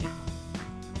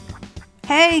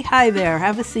Hey, hi there.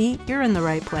 Have a seat. You're in the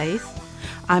right place.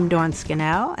 I'm Dawn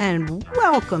Scannell, and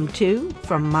welcome to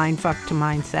From Mindfuck to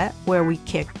Mindset, where we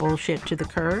kick bullshit to the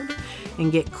curb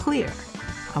and get clear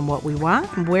on what we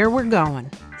want and where we're going.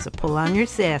 So pull on your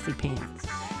sassy pants.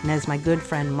 And as my good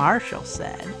friend Marshall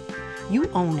said, you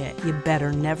own it. You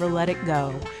better never let it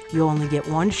go. You only get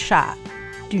one shot.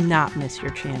 Do not miss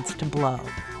your chance to blow.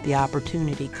 The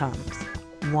opportunity comes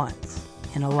once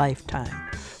in a lifetime.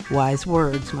 Wise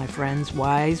words, my friends,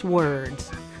 wise words.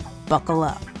 Buckle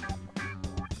up.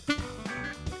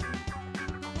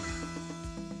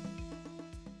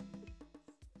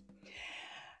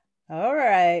 All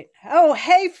right. Oh,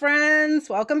 hey, friends.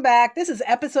 Welcome back. This is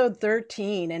episode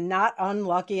 13 and not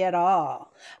unlucky at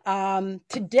all.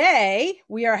 Today,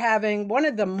 we are having one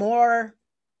of the more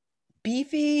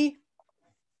beefy,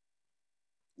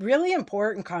 really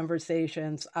important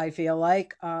conversations, I feel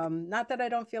like. Not that I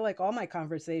don't feel like all my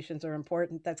conversations are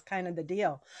important. That's kind of the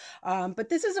deal. But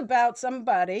this is about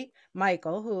somebody,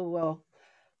 Michael, who will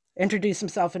introduce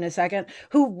himself in a second,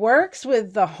 who works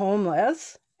with the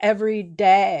homeless every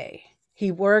day.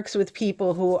 He works with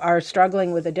people who are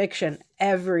struggling with addiction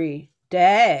every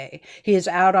day. He is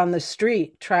out on the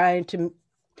street trying to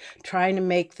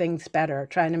make things better,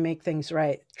 trying to make things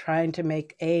right, trying to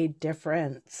make a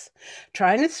difference,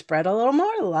 trying to spread a little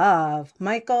more love.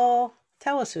 Michael,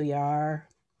 tell us who you are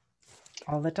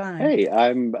all the time. Hey,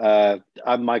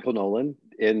 I'm Michael Nolan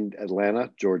in Atlanta,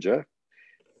 Georgia.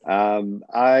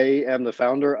 I am the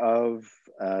founder of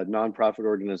a nonprofit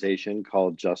organization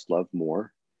called Just Love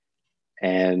More,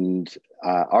 and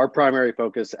our primary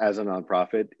focus as a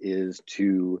nonprofit is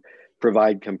to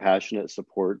provide compassionate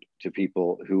support to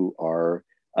people who are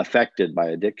affected by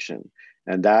addiction,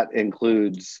 and that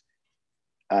includes,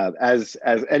 as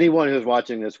anyone who's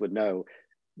watching this would know,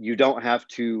 you don't have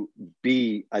to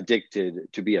be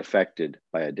addicted to be affected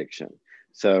by addiction.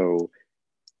 So,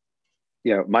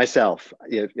 myself,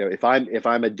 if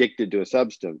I'm addicted to a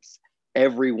substance,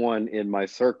 everyone in my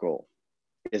circle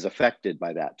is affected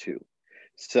by that too.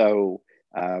 So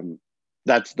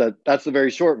that's the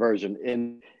very short version.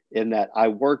 In that I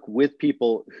work with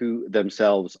people who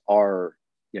themselves are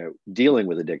dealing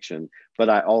with addiction, but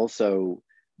I also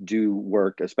do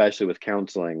work, especially with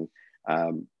counseling,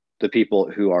 the people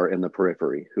who are in the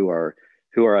periphery, who are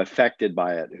affected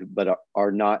by it, but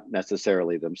are not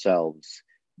necessarily themselves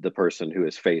the person who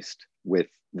is faced with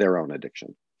their own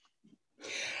addiction.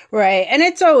 Right. And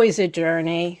it's always a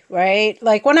journey, right?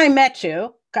 Like when I met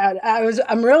you, God,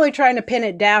 I'm really trying to pin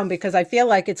it down because I feel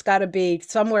like it's got to be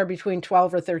somewhere between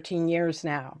 12 or 13 years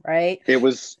now, right? It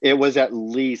was at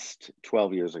least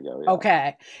 12 years ago. Yeah.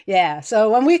 Okay. Yeah. So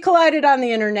when we collided on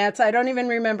the internet, I don't even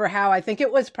remember how. I think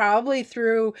it was probably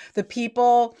through the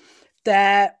people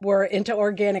that were into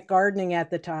organic gardening at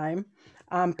the time.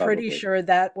 I'm pretty Probably. sure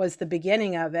that was the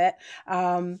beginning of it.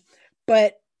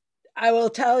 But I will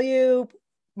tell you,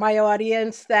 my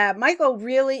audience, that Michael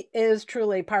really is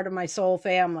truly part of my soul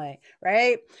family,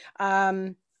 right?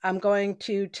 I'm going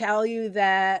to tell you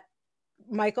that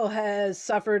Michael has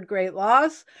suffered great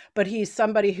loss, but he's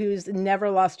somebody who's never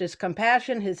lost his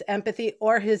compassion, his empathy,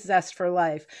 or his zest for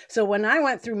life. So when I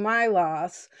went through my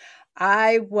loss,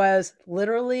 I was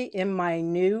literally in my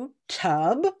new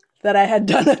tub that I had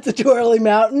done at the Twirly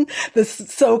Mountain, the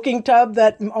soaking tub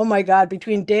that, oh my God,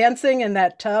 between dancing and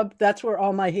that tub, that's where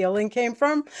all my healing came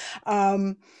from.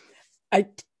 Um, I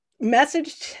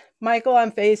messaged Michael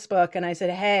on Facebook and I said,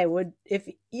 "Hey, would if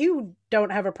you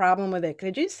don't have a problem with it,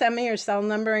 could you send me your cell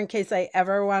number in case I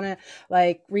ever want to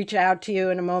like reach out to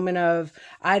you in a moment of,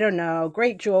 I don't know,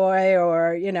 great joy,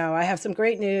 or I have some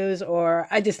great news, or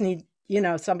I just need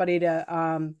somebody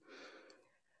to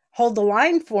hold the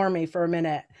line for me for a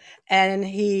minute." And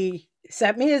he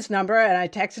sent me his number and I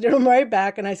texted him right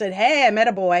back and I said, "Hey, I met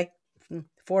a boy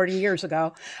 40 years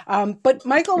ago." But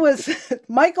Michael was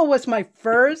Michael was my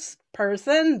first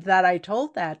person that I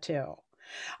told that to.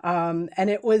 And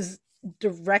it was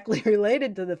directly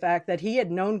related to the fact that he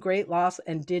had known great loss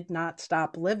and did not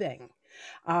stop living.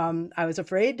 I was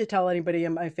afraid to tell anybody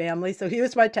in my family, so he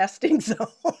was my testing zone.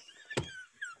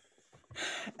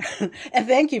 And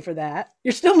thank you for that.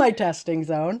 You're still my testing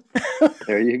zone.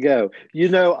 There you go.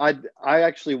 I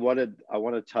actually I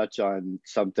want to touch on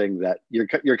something that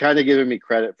you're kind of giving me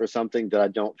credit for something that I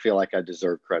don't feel like I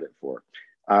deserve credit for.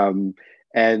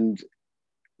 And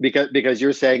because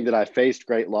you're saying that I faced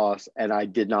great loss and I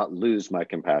did not lose my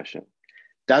compassion.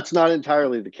 That's not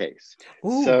entirely the case.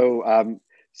 Ooh.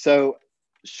 So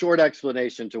short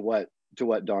explanation to what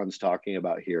Don's talking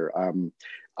about here.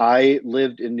 I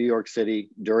lived in New York City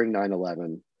during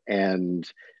 9/11 and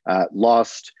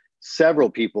lost several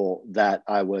people that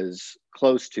I was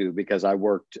close to because I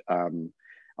worked on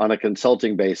a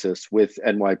consulting basis with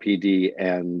NYPD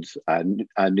and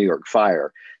New York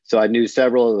Fire. So I knew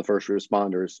several of the first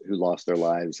responders who lost their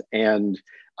lives, and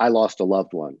I lost a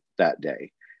loved one that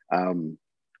day.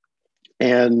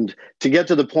 And to get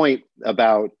to the point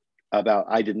about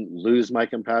I didn't lose my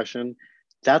compassion,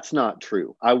 that's not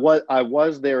true. I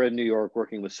was there in New York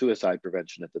working with suicide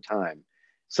prevention at the time,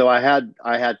 so I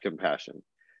had compassion,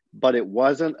 but it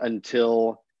wasn't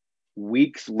until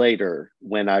weeks later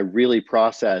when I really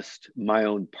processed my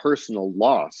own personal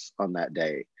loss on that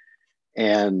day,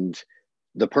 and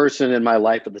the person in my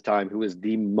life at the time who was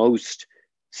the most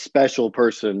special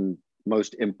person,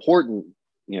 most important,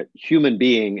 human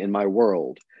being in my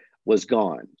world was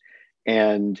gone,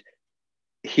 and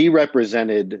he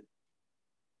represented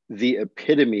the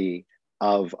epitome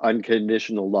of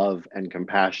unconditional love and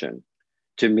compassion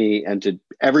to me and to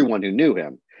everyone who knew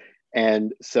him.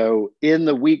 And so in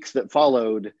the weeks that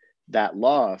followed that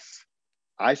loss,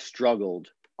 I struggled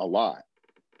a lot.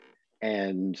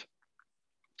 And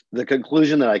the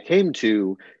conclusion that I came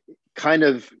to kind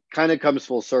of comes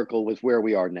full circle with where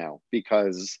we are now,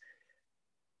 because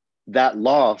that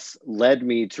loss led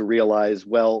me to realize,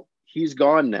 well, he's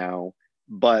gone now,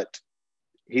 but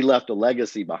he left a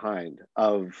legacy behind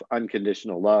of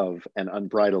unconditional love and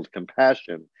unbridled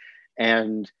compassion.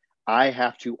 And I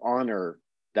have to honor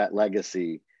that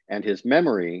legacy and his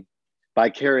memory by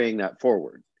carrying that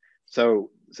forward. So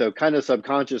kind of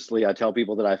subconsciously, I tell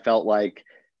people that I felt like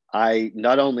I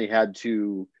not only had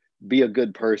to be a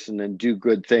good person and do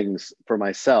good things for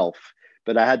myself,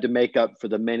 but I had to make up for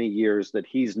the many years that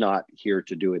he's not here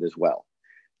to do it as well.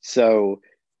 So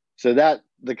that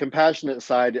the compassionate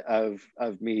side of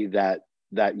me that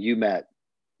you met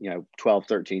 12,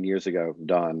 13 years ago,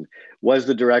 Don, was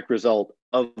the direct result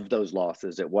of those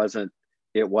losses. It wasn't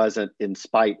in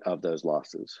spite of those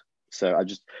losses. So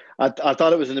I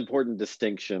thought it was an important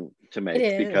distinction to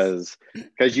make, because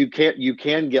you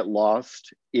can get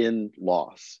lost in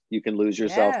loss. You can lose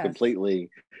yourself completely,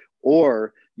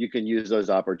 or you can use those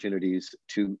opportunities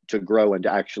to grow and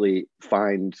to actually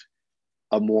find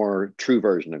a more true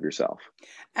version of yourself.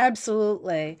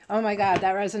 Absolutely. Oh my God,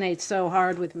 that resonates so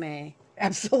hard with me.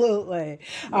 Absolutely.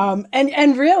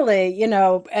 And really,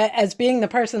 as being the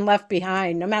person left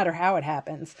behind, no matter how it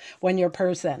happens, when your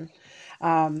person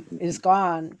is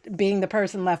gone, being the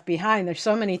person left behind, there's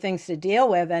so many things to deal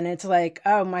with. And it's like,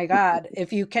 oh my God,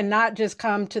 if you cannot just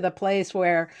come to the place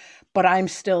where, but I'm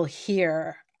still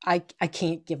here, I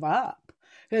can't give up.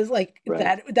 Because like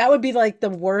Right. that would be like the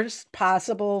worst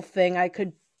possible thing I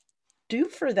could do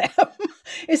for them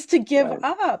is to give Right.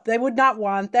 up. They would not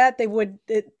want that. They would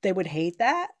hate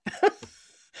that.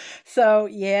 So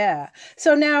yeah.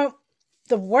 So now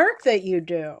the work that you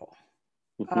do,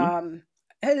 Mm-hmm. um,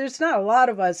 there's not a lot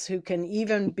of us who can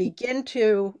even begin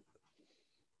to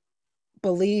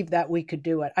believe that we could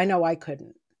do it. I know I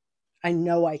couldn't. I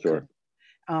know I Sure.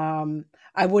 couldn't.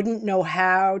 I wouldn't know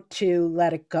how to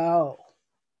let it go.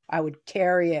 I would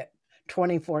carry it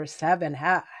 24/7.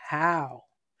 How?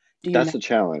 Do you know? That's a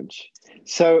challenge.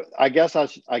 So I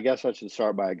should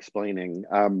start by explaining.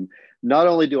 Not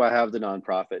only do I have the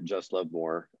nonprofit Just Love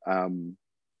More,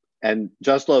 and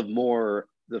Just Love More,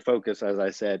 the focus, as I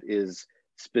said, is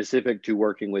specific to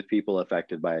working with people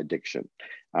affected by addiction.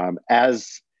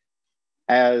 As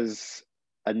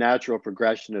a natural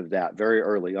progression of that, very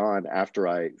early on, after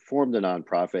I formed the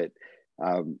nonprofit,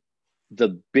 um,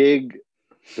 the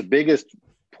biggest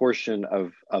portion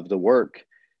of the work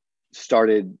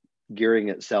started gearing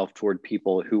itself toward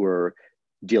people who were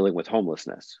dealing with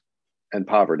homelessness and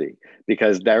poverty,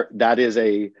 because that is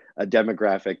a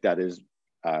demographic that is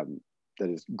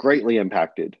greatly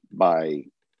impacted by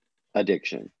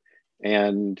addiction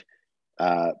and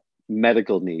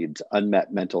medical needs,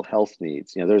 unmet mental health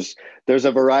needs. There's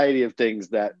a variety of things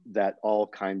that all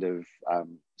kind of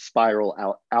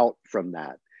spiral out from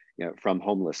that, from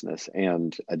homelessness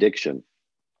and addiction.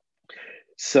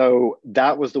 So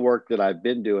that was the work that I've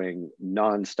been doing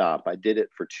nonstop. I did it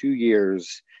for 2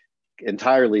 years,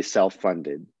 entirely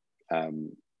self-funded,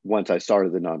 once I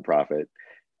started the nonprofit.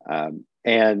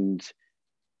 And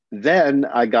then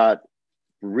I got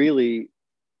really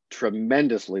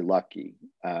tremendously lucky.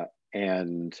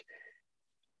 And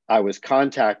I was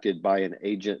contacted by an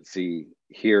agency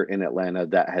here in Atlanta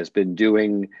that has been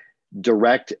doing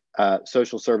direct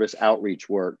social service outreach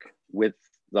work with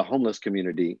the homeless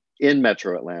community in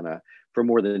Metro Atlanta for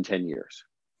more than 10 years.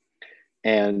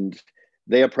 And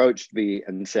they approached me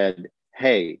and said,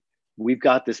 hey, we've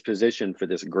got this position for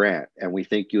this grant and we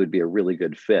think you would be a really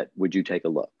good fit. Would you take a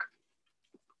look?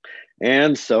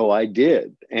 And so I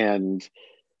did. And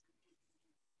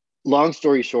long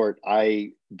story short,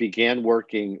 I began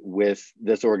working with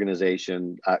this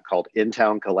organization called In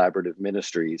Town Collaborative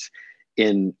Ministries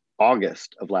in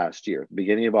August of last year,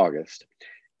 beginning of August.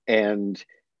 And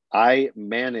I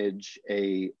manage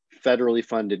a federally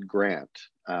funded grant.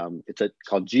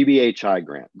 Called GBHI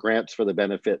grant, Grants for the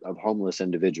Benefit of Homeless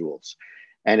Individuals.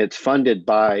 And it's funded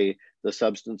by the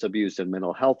Substance Abuse and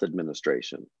Mental Health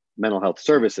Administration, Mental Health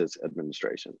Services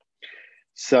Administration.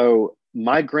 So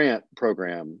my grant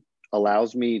program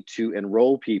allows me to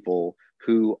enroll people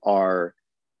who are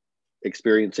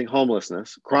experiencing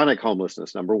homelessness, chronic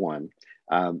homelessness, number one.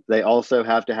 They also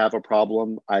have to have a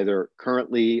problem either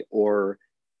currently or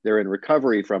they're in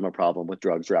recovery from a problem with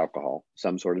drugs or alcohol,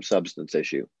 some sort of substance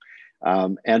issue.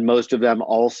 And most of them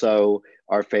also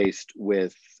are faced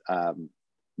with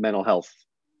mental health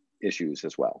issues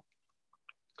as well.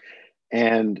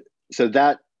 And so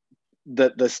that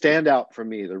the standout for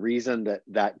me, the reason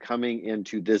that coming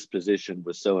into this position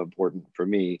was so important for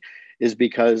me is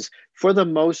because for the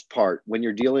most part, when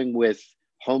you're dealing with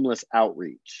homeless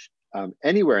outreach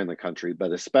anywhere in the country,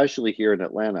 but especially here in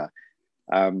Atlanta,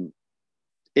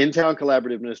 In Town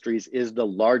Collaborative Ministries is the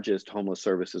largest homeless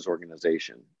services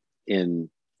organization in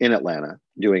Atlanta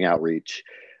doing outreach.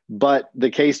 But the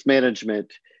case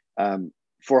management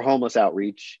for homeless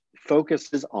outreach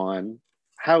focuses on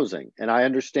housing. And I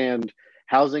understand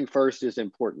housing first is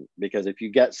important because if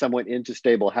you get someone into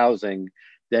stable housing,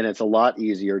 then it's a lot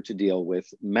easier to deal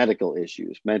with medical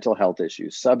issues, mental health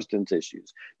issues, substance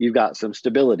issues. You've got some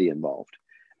stability involved.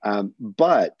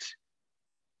 But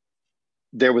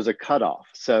there was a cutoff.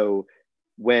 So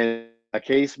when a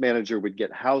case manager would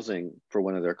get housing for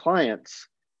one of their clients,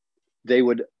 they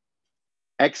would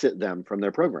exit them from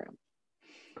their program.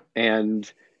 And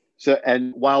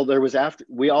while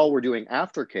we all were doing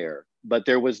aftercare, but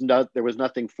there was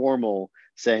nothing formal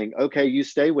saying, okay, you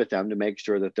stay with them to make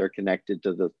sure that they're connected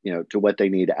to to what they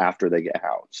need after they get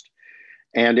housed.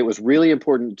 And it was really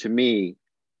important to me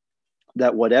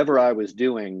that whatever I was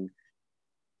doing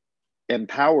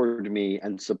empowered me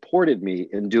and supported me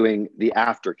in doing the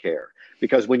aftercare.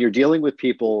 Because when you're dealing with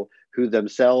people who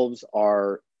themselves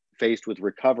are faced with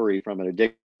recovery from an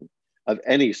addiction of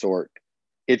any sort,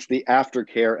 it's the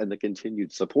aftercare and the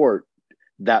continued support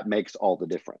that makes all the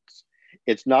difference.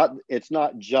 It's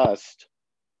not just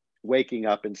waking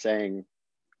up and saying,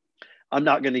 I'm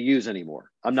not going to use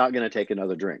anymore. I'm not going to take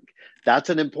another drink. That's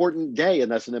an important day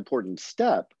and that's an important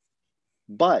step.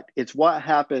 But it's what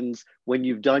happens when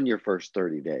you've done your first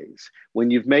 30 days,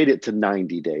 when you've made it to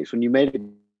 90 days, when you made it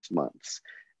 6 months.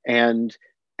 And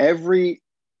every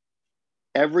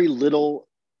little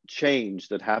change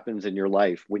that happens in your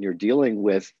life when you're dealing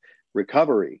with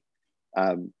recovery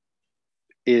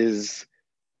is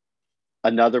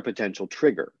another potential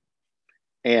trigger.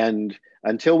 And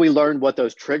until we learn what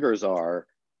those triggers are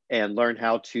and learn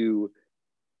how to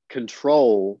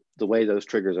control the way those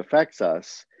triggers affects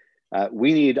us,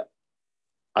 we need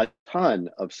a ton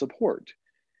of support.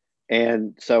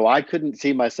 And so I couldn't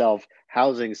see myself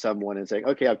housing someone and saying,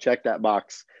 okay, I've checked that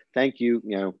box. Thank you.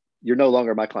 You're no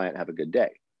longer my client. Have a good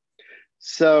day.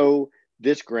 So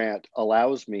this grant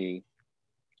allows me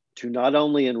to not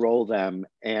only enroll them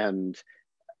and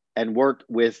work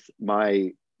with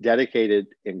my dedicated,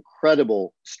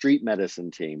 incredible street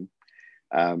medicine team.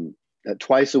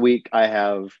 Twice a week, I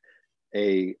have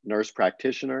a nurse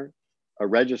practitioner, a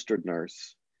registered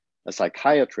nurse, a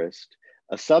psychiatrist,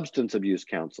 a substance abuse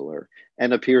counselor,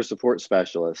 and a peer support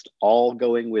specialist, all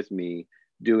going with me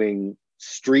doing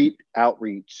street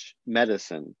outreach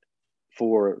medicine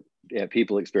for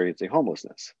people experiencing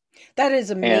homelessness. That is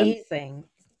amazing.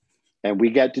 And we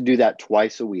get to do that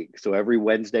twice a week. So every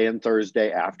Wednesday and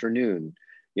Thursday afternoon,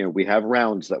 we have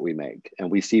rounds that we make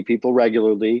and we see people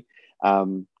regularly,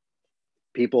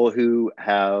 people who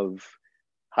have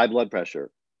high blood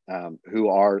pressure, who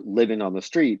are living on the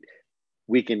street.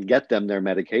 We can get them their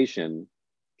medication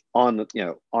on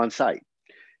site.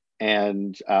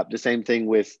 And the same thing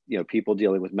with people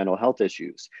dealing with mental health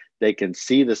issues. They can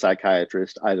see the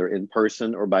psychiatrist either in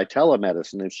person or by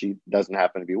telemedicine if she doesn't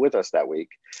happen to be with us that week,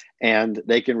 and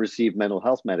they can receive mental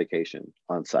health medication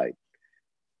on site.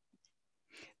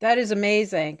 That is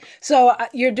amazing. So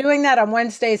you're doing that on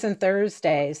Wednesdays and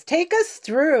Thursdays. Take us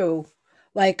through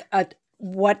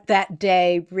what that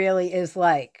day really is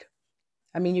like.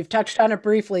 I mean, you've touched on it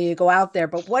briefly. You go out there,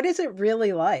 but what is it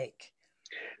really like?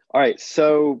 All right.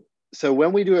 So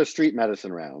when we do a street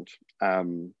medicine round,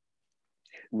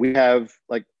 we have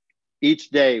each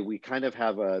day we kind of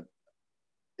have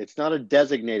it's not a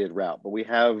designated route, but we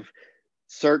have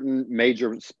certain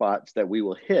major spots that we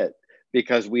will hit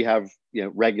because we have,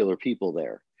 regular people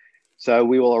there. So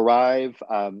we will arrive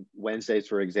Wednesdays,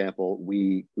 for example.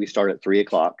 We start at 3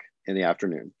 o'clock in the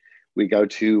afternoon. We go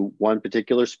to one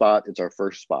particular spot. It's our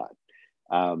first spot,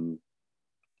 and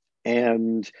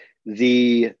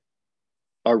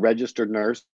our registered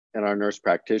nurse and our nurse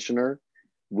practitioner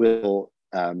will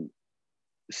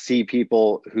see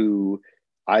people who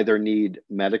either need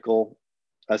medical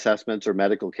assessments or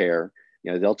medical care.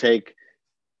 They'll take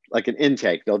like an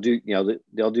intake. They'll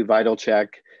do vital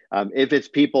check. If it's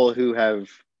people who have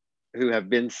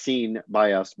been seen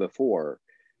by us before,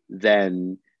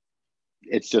 then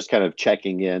it's just kind of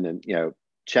checking in and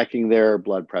checking their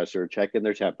blood pressure, checking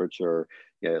their temperature,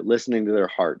 listening to their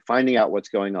heart, finding out what's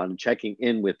going on, and checking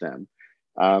in with them.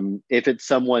 If it's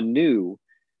someone new,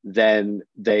 then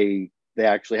they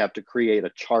actually have to create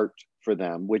a chart for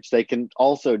them, which they can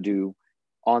also do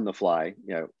on the fly,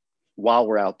 while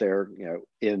we're out there,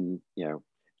 in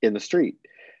the street.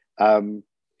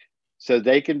 So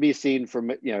they can be seen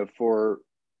for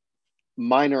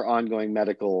minor ongoing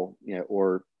medical,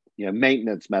 or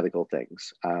maintenance medical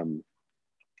things.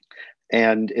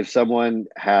 And if someone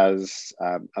has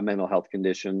a mental health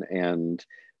condition and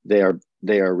they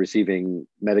are receiving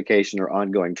medication or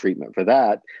ongoing treatment for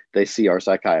that, they see our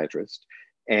psychiatrist,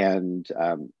 and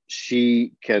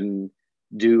she can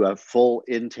do a full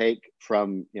intake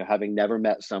from having never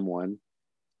met someone,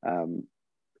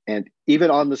 and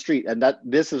even on the street. And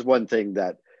this is one thing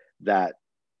that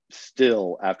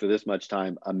still, after this much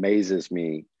time, amazes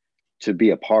me to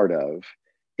be a part of,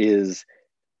 is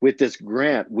with this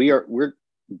grant, we're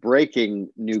breaking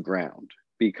new ground,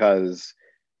 because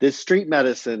this street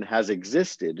medicine has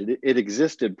existed. It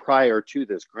existed prior to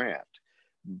this grant,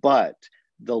 but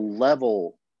the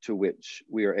level to which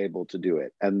we are able to do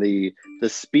it, and the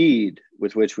speed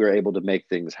with which we are able to make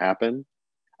things happen,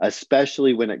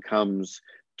 especially when it comes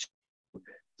to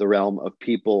the realm of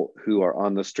people who are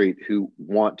on the street who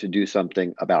want to do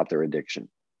something about their addiction.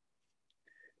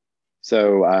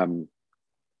 So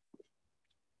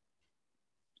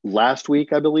last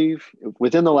week, I believe,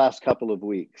 within the last couple of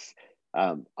weeks,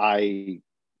 I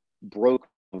broke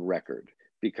a record,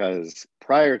 because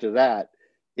prior to that,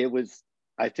 it was,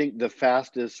 I think, the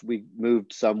fastest we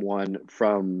moved someone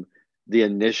from the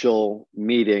initial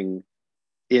meeting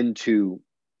into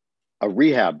a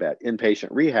rehab bed, inpatient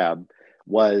rehab,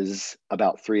 was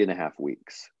about 3.5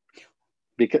 weeks,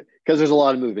 because there's a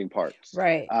lot of moving parts.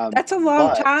 Right. That's a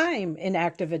long time in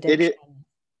active addiction.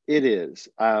 It is.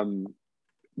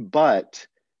 But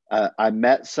I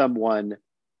met someone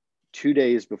 2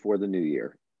 days before the new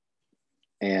year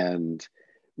and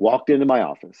walked into my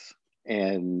office,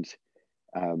 and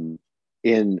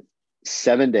in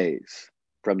 7 days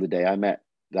from the day I met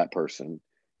that person,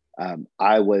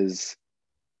 I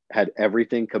had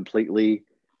everything completely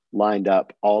lined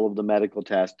up, all of the medical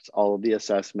tests, all of the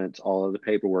assessments, all of the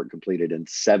paperwork completed in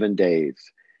 7 days,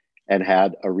 and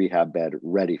had a rehab bed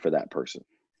ready for that person.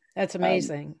 That's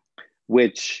amazing.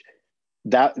 Which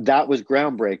that was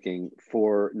groundbreaking,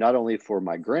 for not only for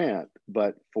my grant,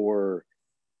 but for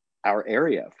our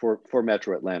area, for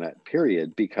Metro Atlanta,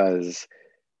 period. Because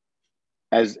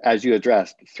as you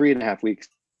addressed, 3.5 weeks,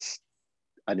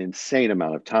 an insane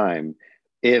amount of time.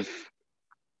 If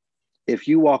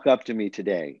you walk up to me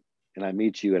today and I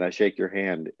meet you and I shake your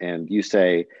hand and you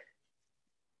say,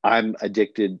 I'm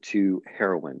addicted to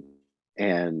heroin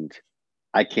and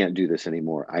I can't do this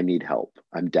anymore, I need help,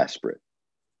 I'm desperate.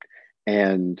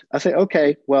 And I say,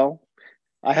 okay, well,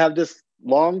 I have this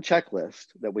long checklist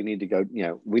that we need to go,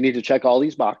 we need to check all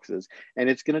these boxes, and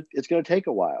it's going to take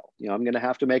a while. I'm going to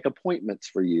have to make appointments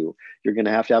for you. You're going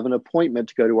to have an appointment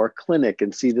to go to our clinic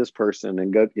and see this person,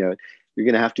 and go, you're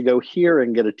going to have to go here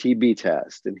and get a TB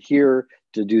test, and here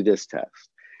to do this test.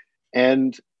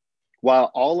 And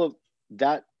while all of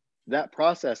that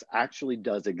process actually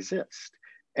does exist,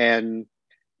 and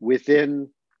within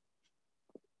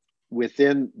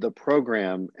the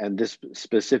program and this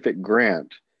specific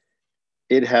grant,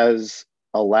 it has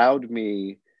allowed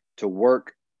me to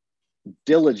work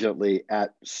diligently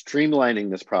at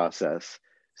streamlining this process,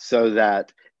 so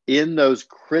that in those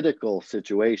critical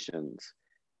situations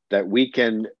that we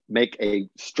can make a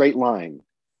straight line,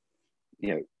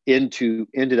 into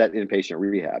that inpatient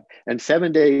rehab. And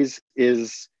 7 days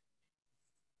is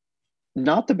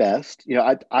not the best.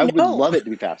 I would love it to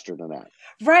be faster than that.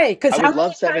 Right. Because I would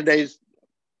love 7 days.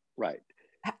 Right.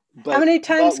 But how many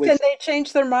times can they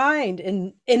change their mind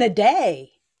in a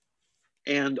day?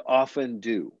 And often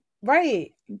do.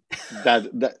 Right.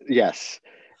 That yes.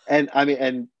 And I mean,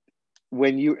 and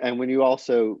when you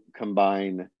also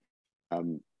combine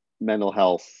mental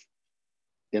health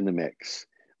in the mix,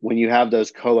 when you have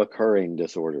those co-occurring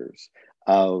disorders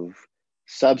of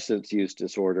substance use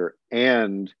disorder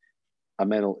and a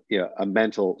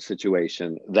mental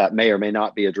situation that may or may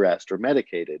not be addressed or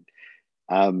medicated,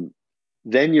 then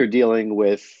you're dealing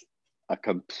with a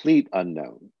complete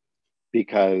unknown,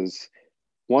 because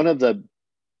one of the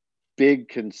big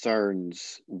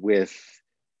concerns with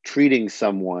treating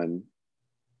someone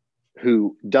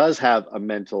who does have a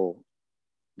mental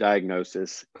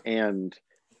diagnosis and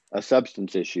a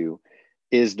substance issue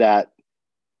is that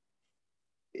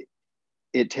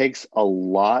it takes a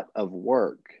lot of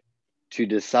work to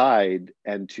decide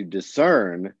and to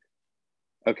discern,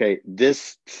 okay,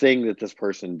 this thing that this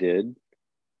person did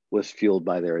was fueled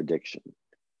by their addiction.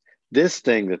 This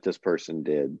thing that this person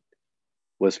did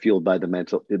was fueled by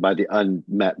the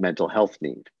unmet mental health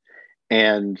need.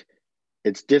 And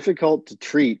it's difficult to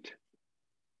treat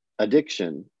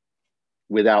addiction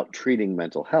without treating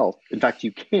mental health. In fact,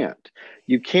 you can't.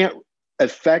 You can't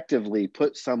effectively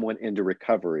put someone into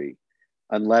recovery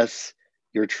unless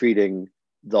you're treating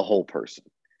the whole person.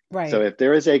 Right. So if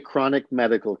there is a chronic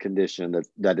medical condition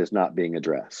that is not being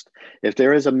addressed, if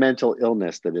there is a mental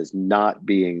illness that is not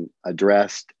being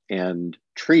addressed and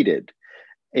treated,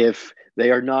 if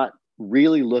they are not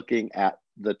really looking at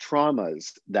the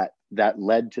traumas that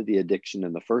led to the addiction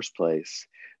in the first place,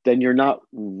 then you're not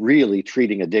really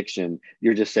treating addiction.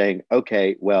 You're just saying,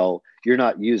 okay, well, you're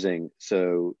not using,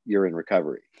 so you're in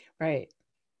recovery. Right.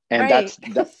 And right.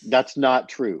 that's not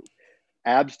true.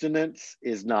 Abstinence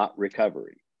is not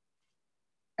recovery.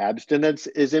 Abstinence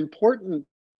is important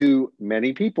to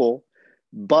many people,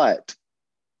 but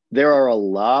there are a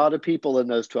lot of people in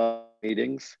those 12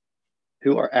 meetings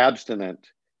who are abstinent,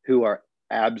 who are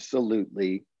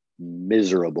absolutely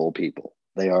miserable people.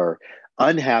 They are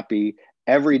unhappy.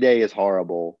 Every day is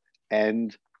horrible.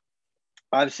 And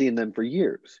I've seen them for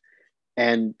years.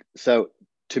 And so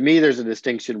to me, there's a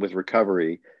distinction with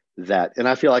recovery that, and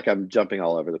I feel like I'm jumping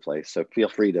all over the place. So feel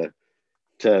free to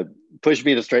push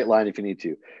me in a straight line if you need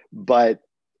to. But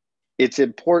it's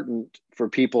important for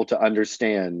people to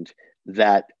understand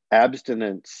that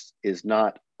abstinence is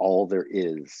not all there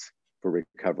is for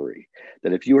recovery.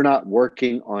 That if you are not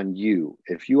working on you,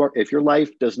 if your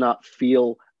life does not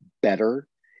feel better,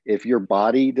 if your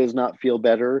body does not feel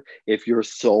better, if your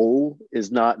soul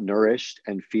is not nourished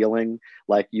and feeling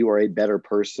like you are a better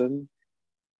person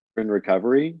in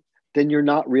recovery, then you're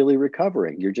not really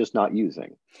recovering. You're just not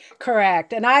using.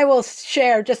 Correct. And I will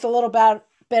share just a little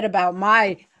bit about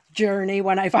my journey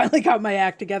when I finally got my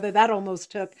act together. That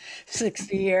almost took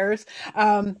 60 years.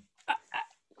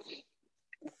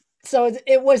 So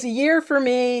it was a year for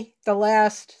me, the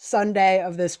last Sunday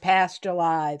of this past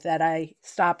July, that I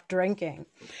stopped drinking.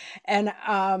 And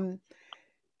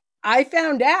I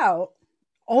found out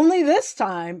only this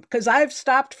time, because I've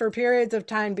stopped for periods of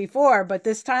time before, but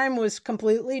this time was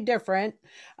completely different.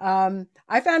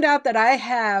 I found out that I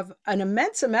have an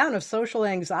immense amount of social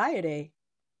anxiety.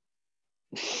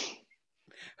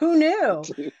 Who knew?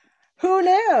 Who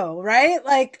knew, right?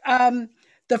 Like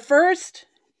the first,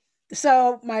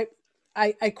 so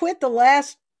I quit the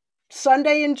last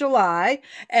Sunday in July,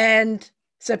 and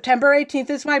September 18th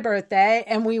is my birthday,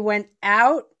 and we went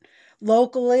out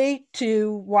locally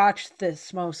to watch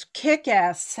this most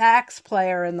kick-ass sax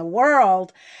player in the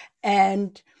world.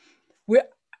 And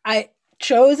I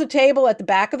chose a table at the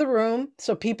back of the room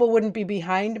so people wouldn't be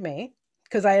behind me,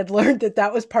 because I had learned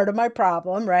that was part of my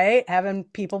problem, right? Having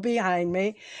people behind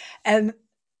me. And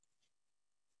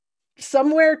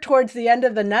somewhere towards the end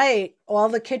of the night, all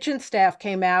the kitchen staff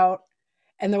came out,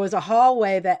 and there was a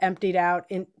hallway that emptied out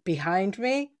in behind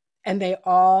me, and they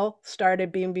all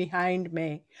started being behind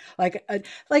me, like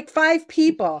 5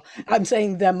 people. I'm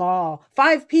saying them all,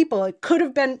 5 people. It could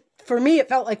have been, for me it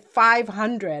felt like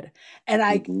 500, and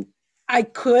I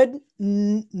could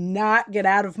not get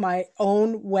out of my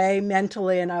own way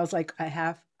mentally, and I was like,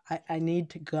 I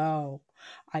need to go.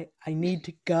 I need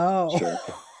to go. Sure.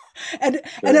 And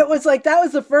it was like, that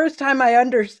was the first time I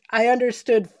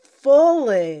understood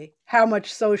fully how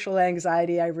much social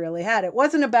anxiety I really had. It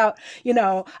wasn't about,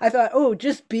 I thought, oh,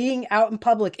 just being out in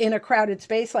public in a crowded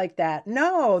space like that.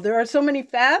 No, there are so many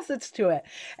facets to it.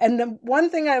 And the one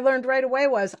thing I learned right away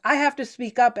was I have to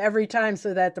speak up every time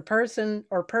so that the person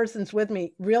or persons with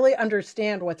me really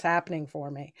understand what's happening for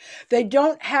me. They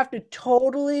don't have to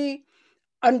totally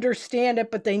understand it,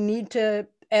 but they need to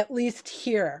at least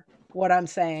hear what I'm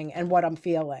saying and what I'm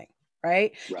feeling,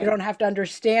 right? You don't have to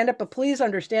understand it, but please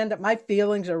understand that my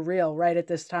feelings are real right at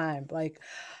this time. Like,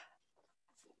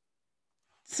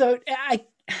 so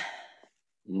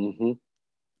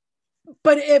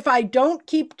but if I don't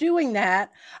keep doing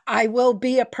that, I will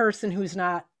be a person who's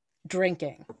not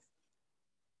drinking,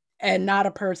 and not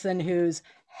a person who's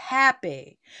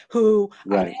happy, who on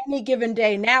Right. any given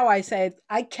day now I say,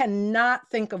 I cannot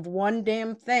think of one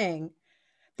damn thing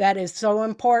that is so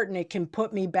important it can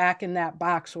put me back in that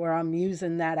box where I'm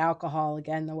using that alcohol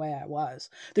again the way I was.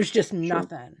 There's just Sure.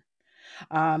 nothing.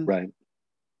 Um, Right.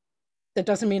 that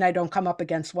doesn't mean I don't come up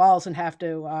against walls and have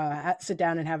to sit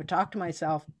down and have a talk to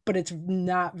myself, but it's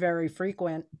not very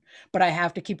frequent. But I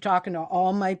have to keep talking to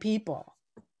all my people.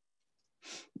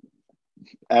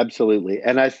 Absolutely.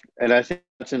 And I think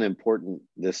that's an important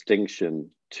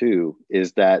distinction too,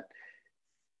 is that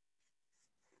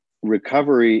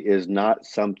recovery is not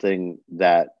something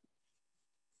that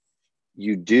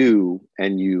you do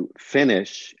and you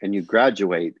finish and you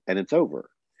graduate and it's over.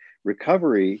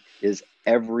 Recovery is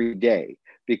every day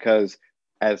because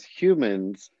as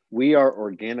humans, we are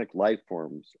organic life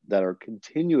forms that are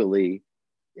continually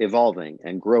evolving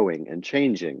and growing and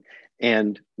changing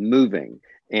and moving.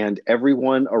 And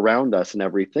everyone around us and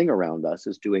everything around us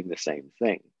is doing the same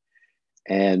thing.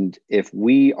 And if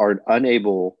we are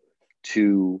unable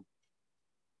to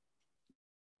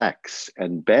flex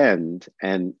and bend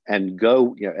and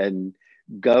go, you know, and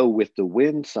go with the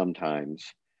wind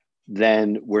sometimes,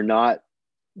 then we're not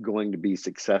going to be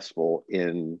successful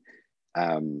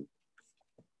um,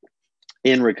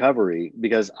 in recovery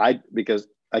because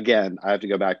again I have to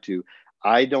go back to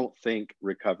I don't think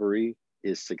recovery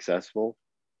is successful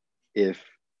if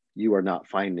you are not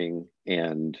finding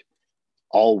and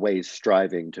always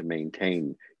striving to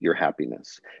maintain your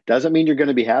happiness. Doesn't mean you're going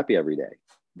to be happy every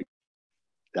day.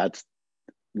 That's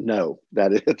no,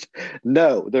 that is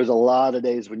no. There's a lot of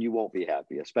days when you won't be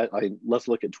happy. Especially, I mean, let's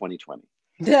look at 2020.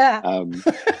 Yeah.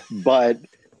 But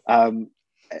um,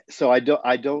 so I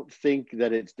don't think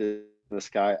that it's the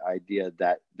sky idea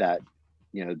that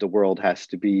you know the world has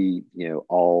to be you know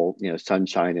all you know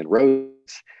sunshine and roses.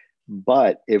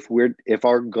 But if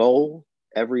our goal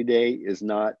every day is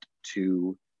not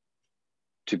to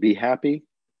to be happy,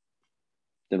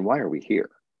 then why are we here?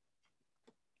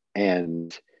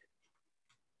 And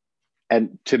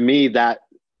and to me that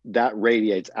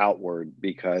radiates outward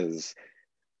because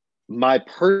my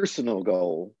personal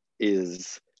goal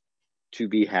is to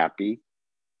be happy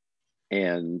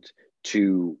and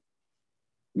to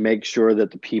make sure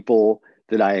that the people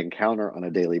that I encounter on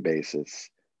a daily basis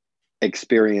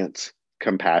experience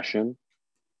compassion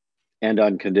and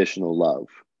unconditional love,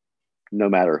 no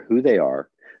matter who they are,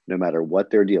 no matter what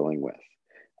they're dealing with.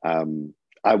 Um,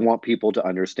 I want people to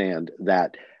understand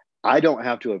that I don't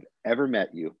have to have ever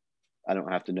met you. I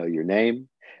don't have to know your name.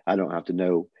 I don't have to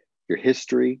know your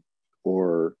history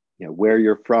or you know where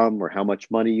you're from or how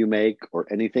much money you make or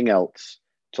anything else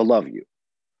to love you.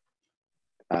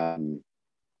 Um,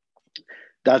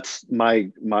 that's my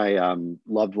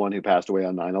loved one who passed away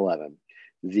on 9/11.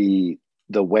 The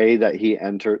the way that he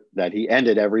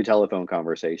ended every telephone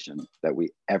conversation that we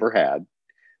ever had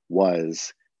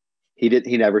was he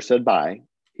never said bye.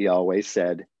 He always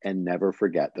said, and never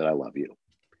forget that I love you.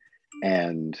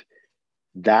 And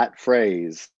that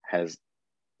phrase has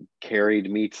carried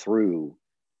me through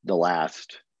the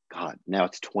last God, now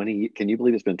it's 20. Can you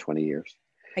believe it's been 20 years?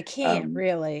 I can't Um,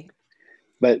 really.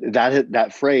 but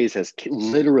that phrase has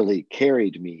literally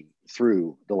carried me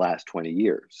through the last 20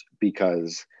 years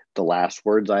because the last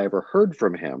words I ever heard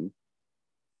from him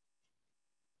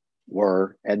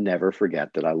were, and never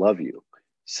forget that I love you.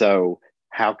 So,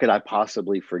 how could I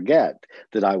possibly forget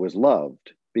that I was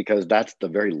loved? Because that's the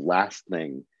very last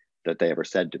thing that they ever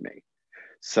said to me.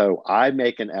 So, I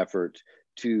make an effort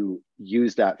to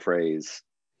use that phrase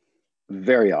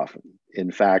very often.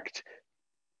 In fact,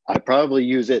 I probably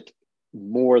use it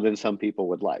more than some people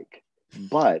would like.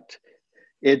 But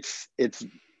it's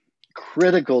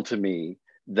critical to me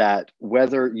that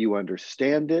whether you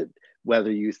understand it,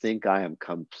 whether you think I am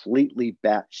completely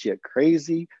batshit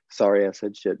crazy, sorry I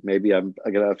said shit, maybe I'm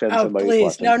gonna offend Oh, somebody who's please.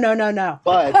 watching, No, no, no, no.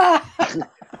 but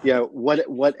you know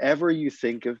whatever you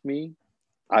think of me,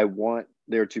 I want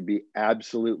there to be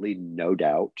absolutely no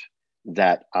doubt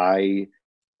that I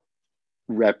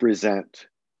represent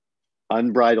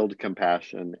unbridled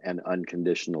compassion and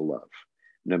unconditional love,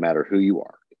 no matter who you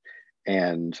are.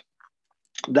 And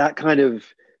that kind of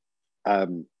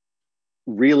um,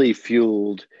 really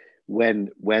fueled when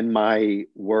my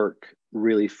work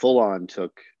really full on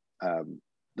took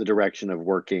the direction of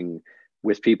working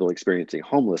with people experiencing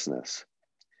homelessness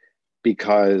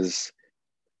because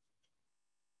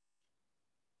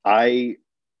I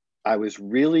I was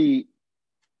really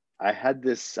I had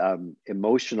this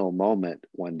emotional moment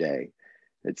one day.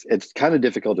 It's kind of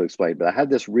difficult to explain, but I had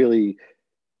this really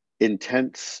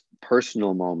intense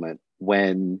personal moment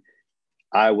when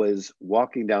I was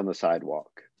walking down the sidewalk,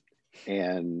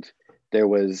 and there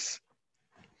was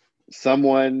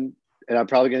someone, and I'm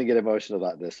probably going to get emotional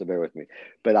about this, so bear with me.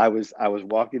 But I was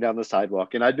walking down the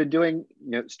sidewalk, and I'd been doing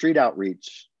street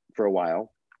outreach for a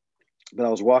while, but I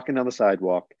was walking down the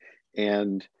sidewalk,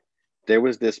 and there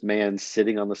was this man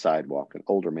sitting on the sidewalk, an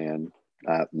older man,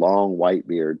 long white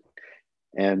beard,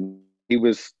 and he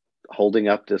was holding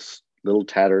up this little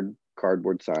tattered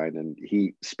cardboard sign, and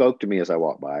he spoke to me as I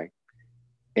walked by,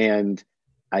 and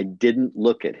I didn't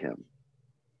look at him.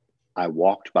 I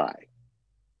walked by.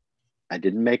 I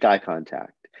didn't make eye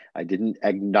contact. I didn't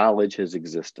acknowledge his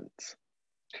existence.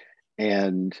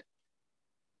 And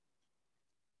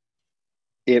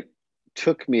it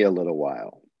took me a little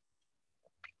while,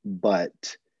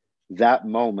 but that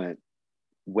moment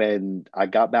when I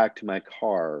got back to my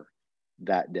car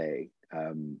that day,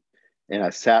 and I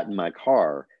sat in my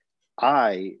car,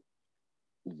 I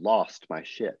lost my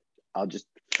shit. I just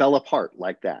fell apart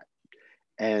like that.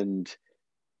 And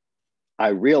I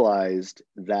realized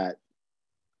that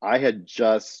I had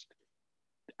just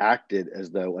acted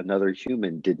as though another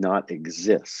human did not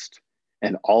exist.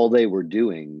 And all they were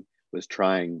doing was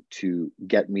trying to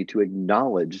get me to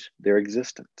acknowledge their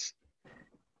existence.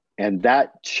 And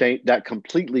that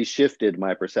completely shifted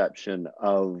my perception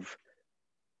of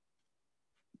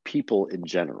people in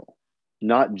general,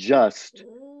 not just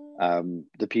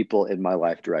the people in my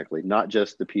life directly, not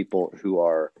just the people who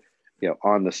are,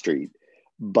 on the street,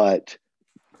 but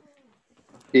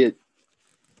it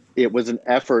it was an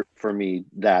effort for me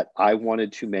that I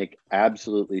wanted to make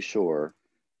absolutely sure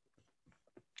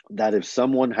that if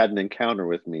someone had an encounter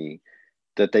with me,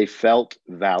 that they felt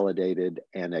validated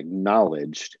and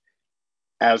acknowledged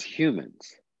as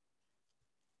humans.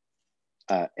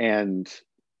 And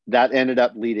that ended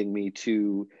up leading me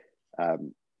to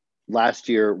last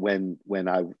year when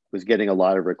I was getting a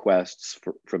lot of requests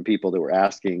from people that were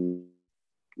asking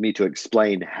me to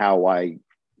explain how I,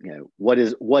 what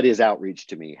is outreach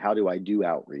to me? How do I do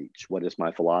outreach? What is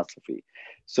my philosophy?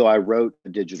 So I wrote a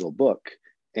digital book.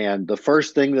 And the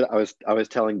first thing that I was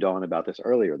telling Dawn about this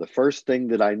earlier, the first thing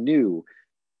that I knew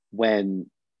when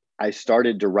I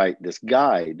started to write this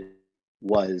guide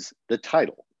was the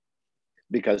title.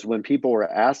 Because when people were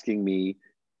asking me,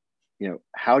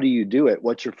 how do you do it?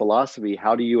 What's your philosophy?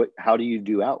 How do you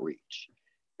do outreach?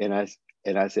 And I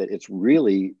said, it's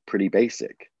really pretty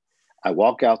basic. I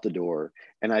walk out the door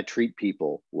and I treat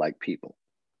people like people.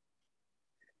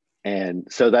 And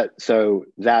so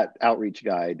that outreach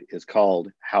guide is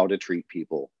called How to Treat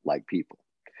People Like People.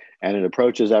 And it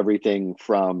approaches everything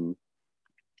from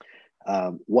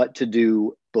what to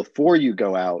do before you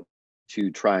go out to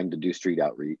trying to do street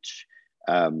outreach,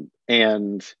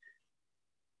 and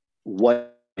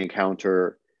what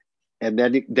encounter, and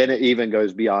then it even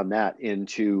goes beyond that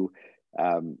into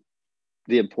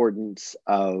the importance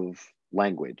of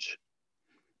language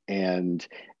and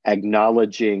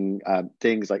acknowledging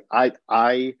things like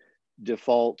I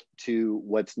default to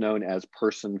what's known as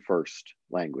person first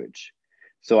language.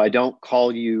 So I don't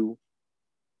call you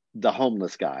the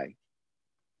homeless guy,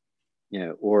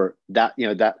 or that,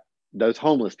 that those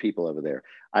homeless people over there.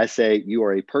 I say you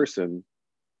are a person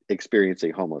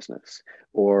experiencing homelessness,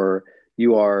 or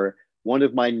you are one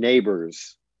of my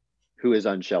neighbors who is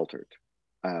unsheltered.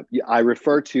 I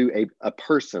refer to a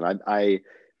person. I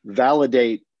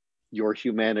validate your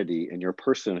humanity and your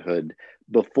personhood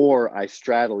before I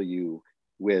straddle you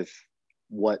with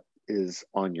what is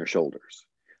on your shoulders.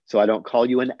 So I don't call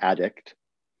you an addict.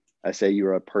 I say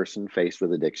you're a person faced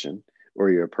with addiction, or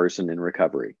you're a person in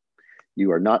recovery.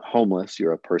 You are not homeless.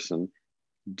 You're a person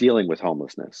dealing with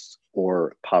homelessness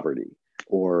or poverty,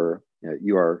 or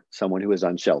you are someone who is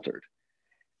unsheltered.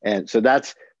 And so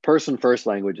that's person first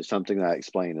language is something that I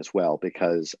explain as well,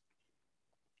 because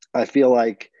I feel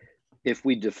like if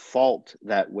we default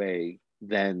that way,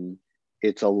 then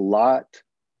it's a lot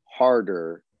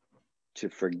harder to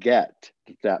forget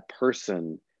that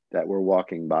person that we're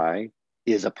walking by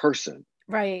is a person.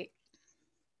 Right.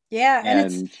 Yeah, and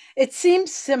And it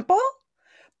seems simple,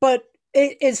 but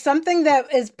it is something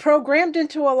that is programmed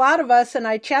into a lot of us, and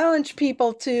I challenge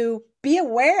people to be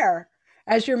aware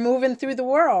as you're moving through the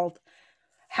world.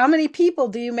 How many people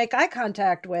do you make eye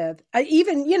contact with?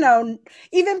 Even,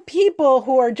 even people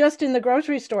who are just in the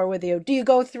grocery store with you. Do you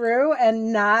go through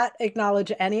and not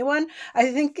acknowledge anyone?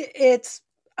 I think it's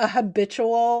a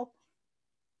habitual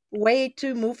way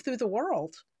to move through the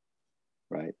world.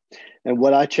 right. And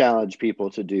what I challenge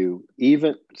people to do,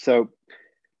 even so,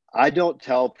 I don't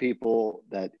tell people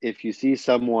that if you see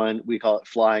someone, we call it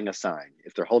flying a sign.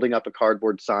 If they're holding up a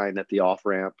cardboard sign at the off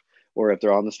ramp, or if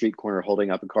they're on the street corner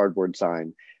holding up a cardboard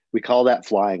sign, we call that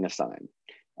flying a sign.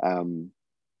 Um,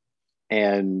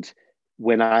 and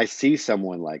when I see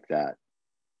someone like that,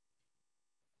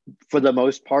 for the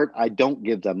most part, I don't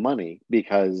give them money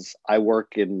because I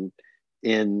work in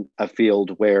a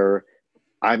field where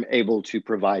I'm able to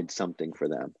provide something for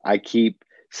them. I keep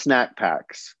snack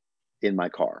packs in my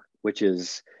car, which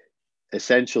is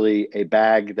essentially a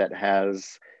bag that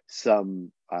has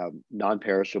some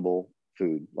non-perishable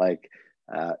food like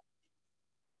uh,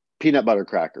 peanut butter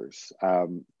crackers,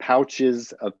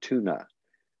 pouches of tuna,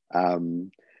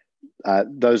 um,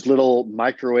 those little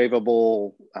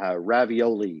microwavable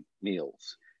ravioli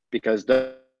meals, because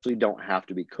those don't have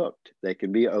to be cooked. They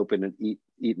can be open and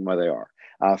eaten where they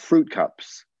are. Fruit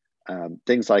cups,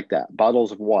 things like that,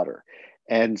 bottles of water.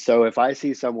 And so if I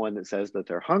see someone that says that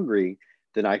they're hungry,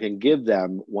 then I can give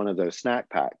them one of those snack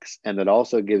packs. And that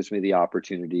also gives me the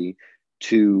opportunity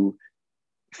to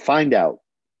find out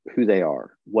who they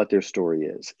are, what their story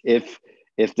is. If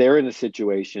they're in a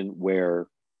situation where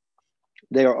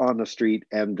they are on the street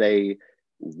and they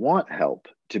want help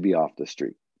to be off the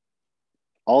street.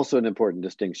 Also, an important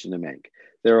distinction to make.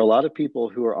 There are a lot of people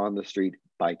who are on the street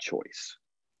by choice.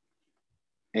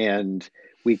 And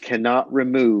we cannot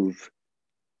remove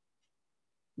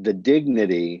the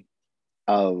dignity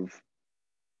of,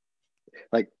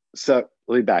 like, so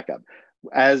let me back up.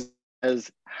 As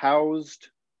housed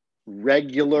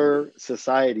regular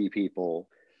society people,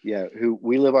 yeah, who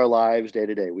we live our lives day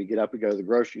to day. We get up, we go to the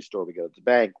grocery store, we go to the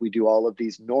bank, we do all of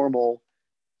these normal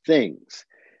things.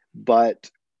 But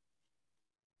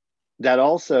that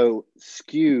also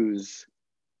skews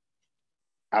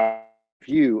our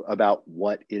view about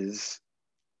what is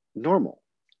normal.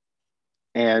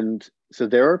 And so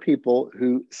there are people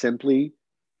who simply,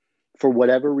 for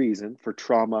whatever reason, for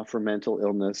trauma, for mental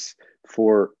illness,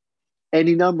 for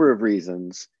any number of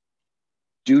reasons,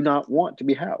 do not want to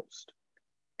be housed.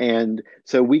 And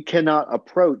so we cannot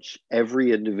approach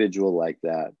every individual like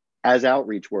that as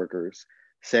outreach workers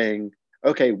saying,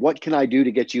 okay, what can I do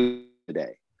to get you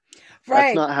today? That's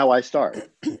Right. not how I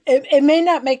start. It may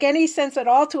not make any sense at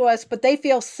all to us, but they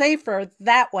feel safer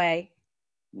that way.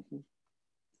 Mhm.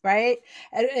 Right.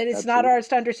 And it's not Absolutely. ours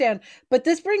to understand. But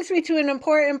this brings me to an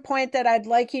important point that I'd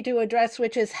like you to address,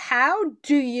 which is how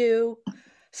do you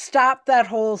stop that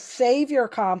whole savior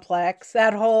complex,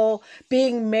 that whole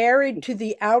being married to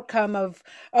the outcome of,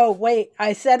 oh, wait,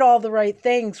 I said all the right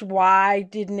things. Why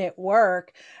didn't it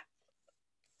work?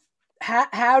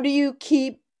 How do you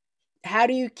keep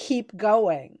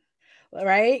going,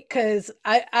 right? Because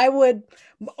I would,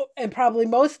 and probably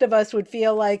most of us would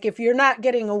feel like if you're not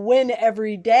getting a win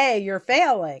every day, you're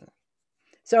failing.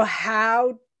 So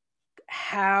how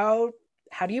how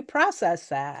do you process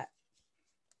that?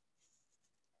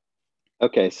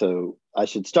 Okay, so I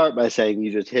should start by saying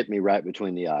you just hit me right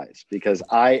between the eyes because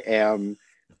I am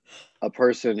a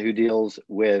person who deals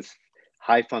with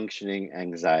high functioning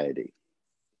anxiety.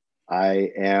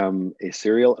 I am a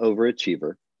serial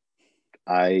overachiever.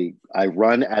 I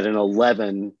run at an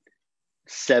 11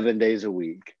 7 days a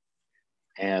week.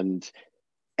 And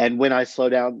when I slow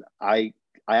down, I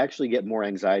actually get more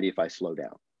anxiety if I slow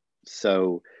down.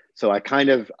 So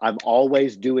I'm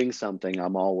always doing something.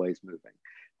 I'm always moving.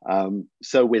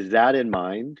 So with that in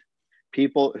mind,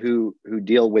 people who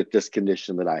deal with this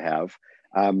condition that I have,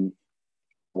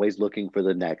 always looking for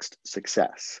the next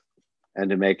success, and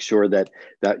to make sure that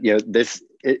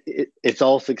it's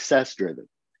all success driven.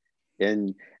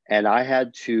 And I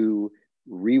had to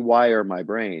rewire my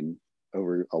brain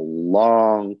over a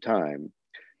long time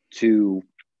to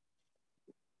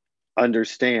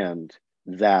understand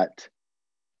that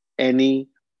any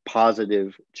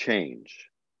positive change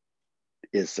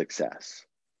is success.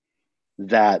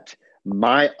 That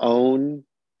my own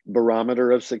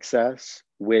barometer of success,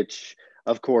 which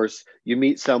of course you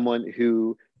meet someone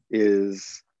who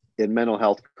is in mental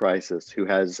health crisis, who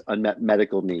has unmet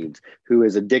medical needs, who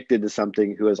is addicted to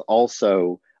something, who is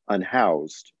also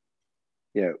unhoused,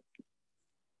 you know,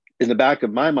 in the back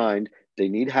of my mind, they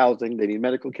need housing, they need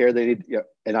medical care, they need,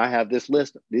 and I have this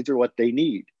list. These are what they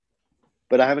need,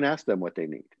 but I haven't asked them what they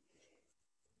need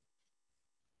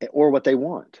or what they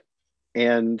want.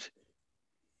 And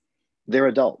they're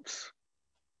adults.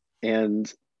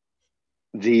 And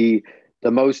the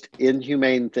most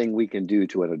inhumane thing we can do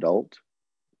to an adult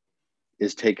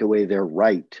is take away their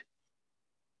right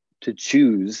to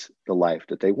choose the life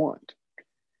that they want.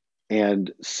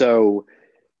 And so,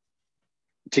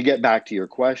 to get back to your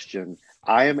question,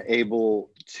 I am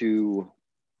able to,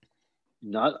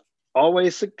 not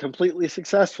always completely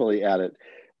successfully at it,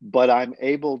 but I'm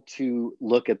able to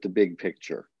look at the big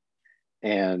picture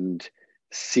and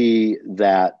see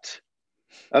that,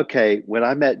 okay, when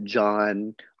I met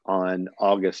John on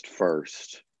August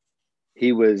 1st.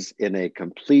 He was in a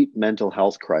complete mental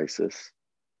health crisis.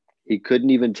 He couldn't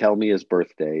even tell me his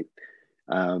birth date.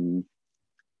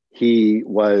 He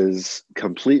was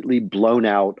completely blown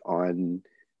out on,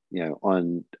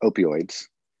 on opioids,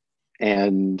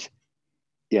 and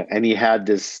and he had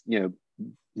this,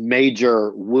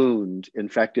 major wound,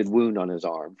 infected wound on his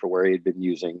arm for where he had been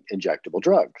using injectable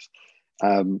drugs.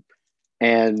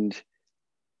 And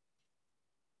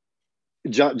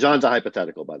John's a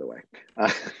hypothetical, by the way.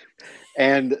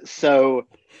 And so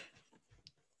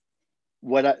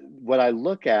what I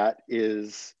look at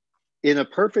is, in a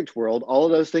perfect world, all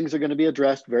of those things are going to be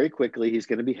addressed very quickly. He's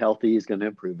going to be healthy. He's going to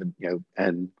improve, and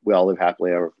and we all live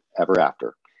happily ever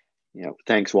after.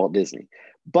 Thanks, Walt Disney.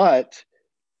 But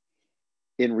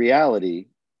in reality,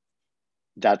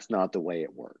 that's not the way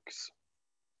it works.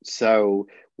 So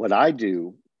what I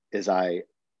do is I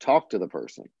talk to the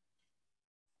person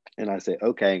and I say,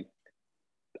 okay,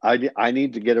 I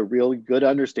need to get a really good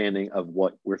understanding of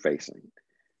what we're facing.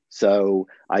 So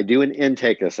I do an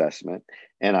intake assessment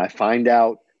and I find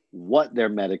out what their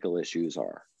medical issues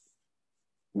are.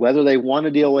 Whether they want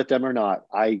to deal with them or not,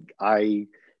 I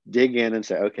dig in and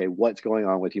say, okay, what's going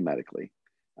on with you medically?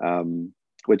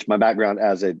 Which my background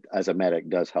as a medic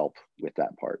does help with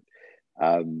that part.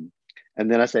 And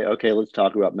then I say, okay, let's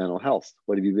talk about mental health.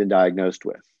 What have you been diagnosed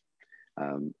with?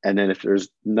 And then if there's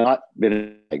not been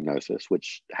a diagnosis,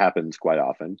 which happens quite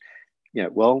often,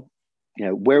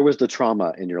 where was the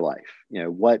trauma in your life?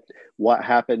 What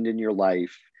happened in your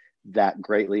life that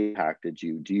greatly impacted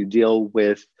you? Do you deal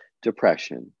with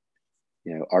depression?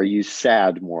 Are you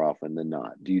sad more often than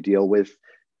not? Do you deal with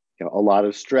a lot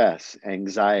of stress,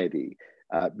 anxiety?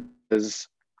 Because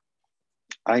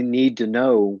I need to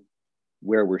know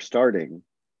where we're starting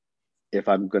if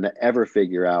I'm going to ever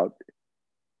figure out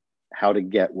how to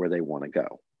get where they want to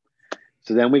go.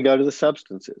 So then we go to the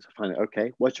substances. Find out,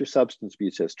 okay, what's your substance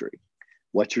abuse history?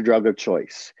 What's your drug of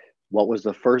choice? What was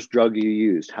the first drug you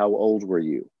used? How old were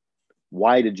you?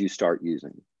 Why did you start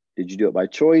using? Did you do it by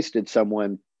choice? Did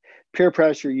someone peer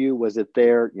pressure you? Was it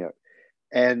there?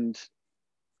 And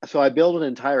so I build an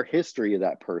entire history of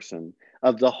that person,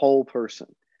 of the whole person.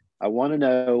 I want to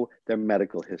know their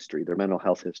medical history, their mental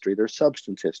health history, their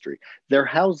substance history, their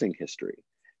housing history.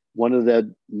 One of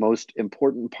the most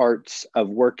important parts of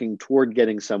working toward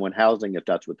getting someone housing, if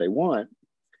that's what they want,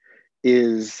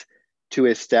 is to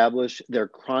establish their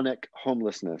chronic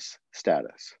homelessness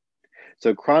status.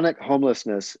 So chronic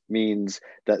homelessness means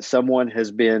that someone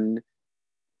has been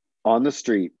on the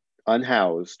street,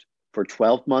 unhoused, for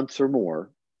 12 months or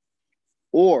more,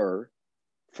 or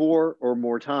 4 or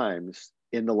more times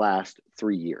in the last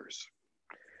 3 years.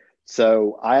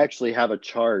 So I actually have a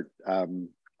chart, a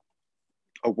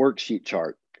worksheet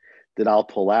chart that I'll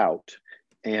pull out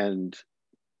and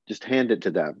just hand it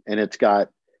to them. And it's got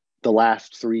the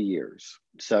last 3 years.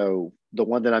 So the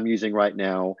one that I'm using right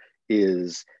now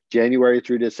is January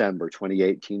through December,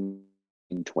 2018,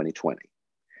 2020.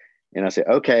 And I say,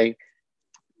 okay,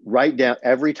 write down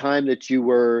every time that you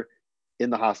were in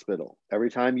the hospital, every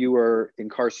time you were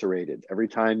incarcerated, every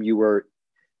time you were,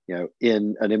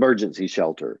 in an emergency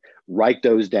shelter, write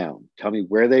those down. Tell me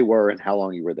where they were and how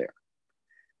long you were there.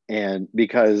 And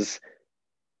because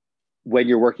when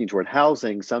you're working toward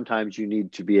housing, sometimes you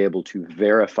need to be able to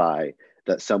verify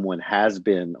that someone has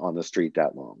been on the street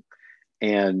that long.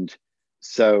 And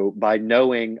so by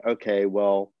knowing, okay,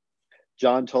 well,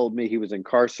 John told me he was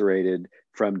incarcerated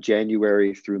from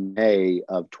January through May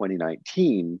of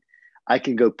 2019, I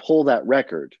can go pull that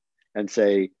record and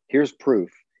say, here's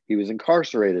proof he was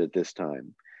incarcerated at this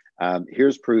time.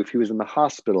 Here's proof he was in the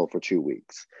hospital for 2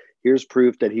 weeks. Here's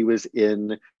proof that he was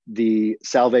in the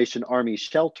Salvation Army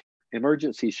shelter,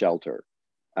 emergency shelter,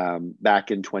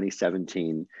 back in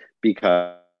 2017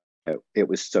 because it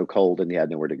was so cold and he had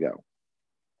nowhere to go.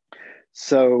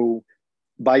 So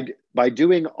by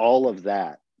doing all of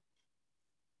that,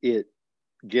 it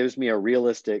gives me a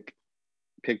realistic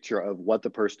picture of what the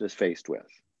person is faced with.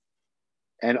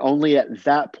 And only at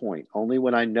that point, only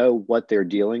when I know what they're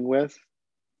dealing with,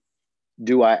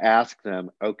 do I ask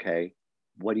them, okay,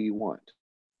 what do you want?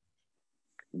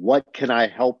 What can I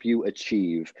help you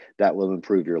achieve that will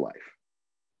improve your life?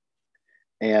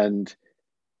 And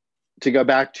to go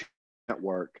back to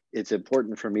network, it's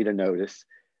important for me to notice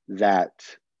that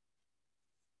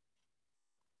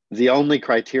the only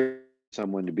criteria for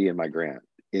someone to be in my grant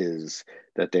is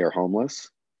that they are homeless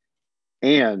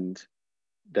and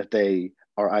that they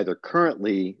are either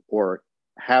currently or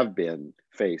have been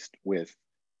faced with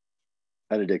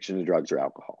an addiction to drugs or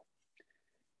alcohol.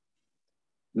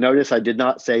 Notice I did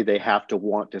not say they have to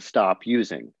want to stop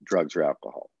using drugs or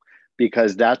alcohol,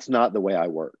 because that's not the way I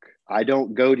work. I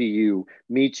don't go to you,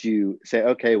 meet you, say,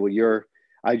 okay, well,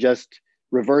 I just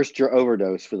reversed your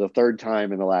overdose for the third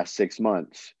time in the last 6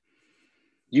 months.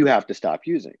 You have to stop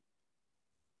using,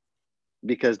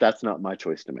 because that's not my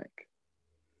choice to make.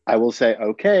 I will say,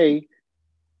 okay,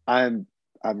 I'm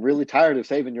really tired of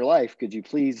saving your life. Could you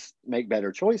please make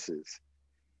better choices?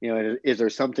 Is there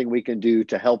something we can do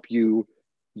to help you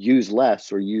use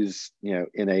less, or use,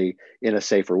 in a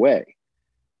safer way?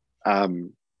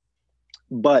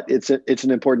 But it's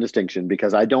an important distinction,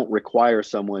 because I don't require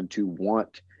someone to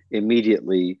want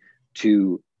immediately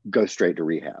to go straight to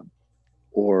rehab,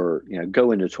 or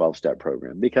go into a 12-step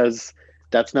program, because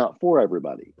that's not for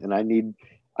everybody. And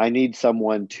I need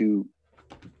someone to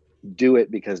do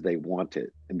it because they want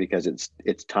it, and because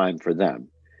it's time for them.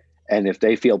 And if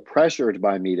they feel pressured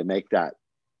by me to make that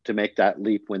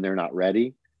leap when they're not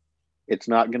ready, it's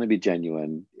not going to be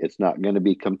genuine, it's not going to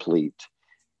be complete,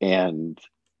 and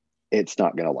it's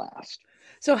not going to last.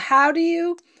 So how do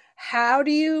you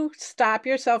stop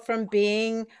yourself from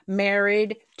being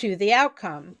married to the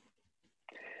outcome?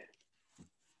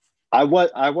 I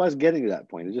was getting to that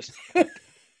point.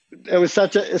 It was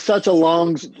such a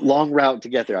long route to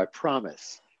get there. I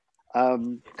promise.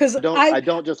 Because I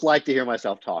don't just like to hear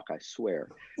myself talk, I swear.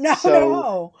 no,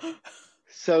 So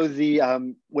no.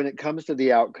 the when it comes to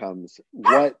the outcomes,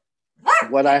 what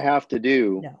I have to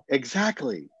do No.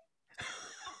 exactly.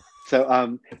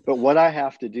 So but what I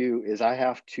have to do is I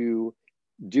have to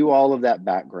do all of that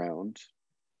background,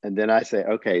 and then I say,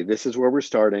 okay, this is where we're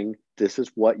starting. This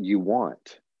is what you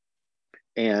want.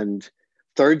 And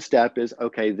third step is,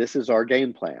 okay, this is our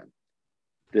game plan.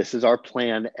 This is our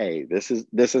plan A. This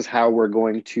is how we're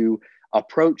going to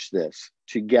approach this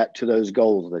to get to those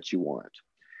goals that you want.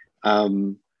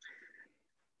 Um,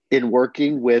 in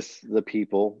working with the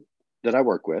people that I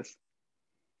work with,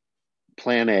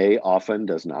 plan A often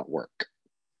does not work.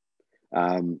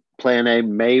 Plan A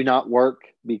may not work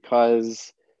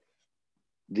because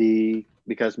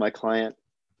my client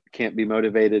can't be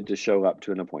motivated to show up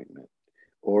to an appointment,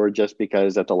 or just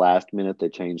because at the last minute they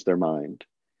changed their mind,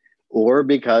 or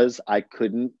because I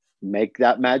couldn't make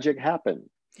that magic happen.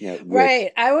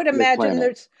 Right. I would With imagine plan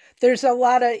A. there's a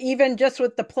lot of, even just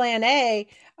with the plan A,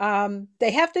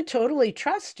 they have to totally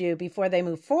trust you before they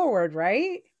move forward,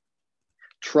 right?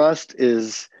 Trust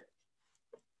is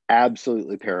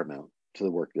absolutely paramount to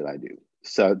the work that I do.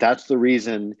 So that's the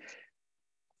reason,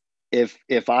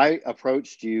 if I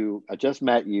approached you, I just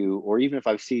met you, or even if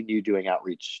I've seen you doing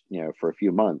outreach, for a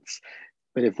few months,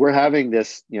 but if we're having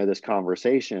this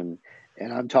conversation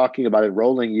and I'm talking about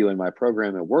enrolling you in my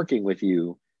program and working with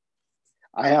you,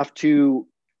 I have to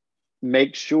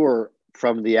make sure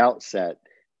from the outset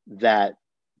that,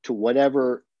 to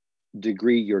whatever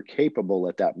degree you're capable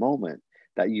at that moment,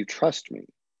 that you trust me.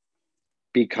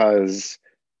 Because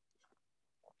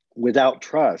without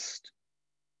trust,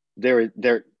 there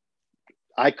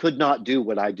I could not do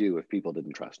what I do if people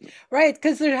didn't trust me. Right,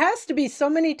 because there has to be so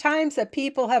many times that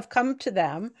people have come to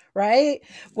them, right?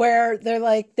 Where they're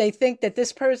like, they think that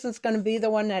this person's going to be the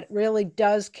one that really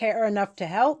does care enough to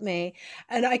help me.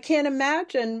 And I can't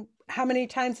imagine how many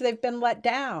times they've been let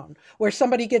down, where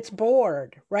somebody gets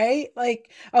bored, right?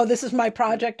 Like, oh, this is my Right.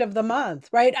 project of the month,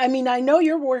 right? I mean, I know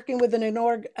you're working with an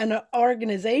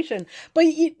organization, but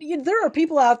there are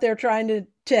people out there trying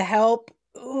to help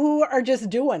who are just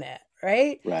doing it,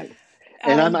 right? Right.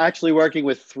 And I'm Um, actually working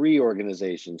with 3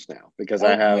 organizations now, because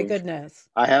oh my goodness.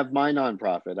 I have my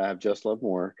nonprofit, I have Just Love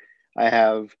More, I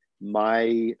have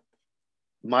my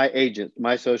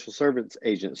my social service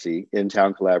agency, In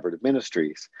Town Collaborative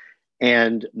Ministries,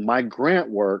 and my grant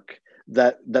work,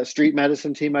 that street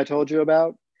medicine team I told you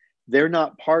about. They're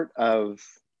not part of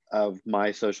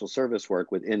my social service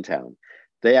work with In Town.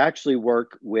 They actually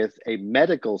work with a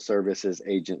medical services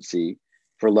agency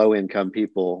for low income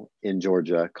people in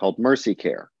Georgia called Mercy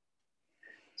Care.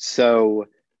 So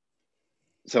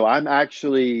I'm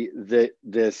actually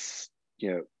this,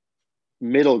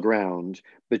 middle ground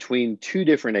between two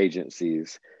different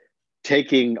agencies,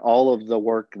 taking all of the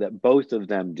work that both of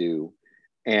them do,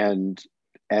 and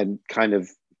kind of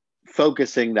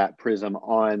focusing that prism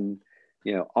on,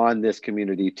 on this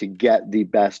community, to get the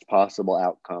best possible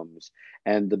outcomes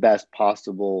and the best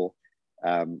possible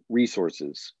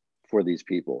resources for these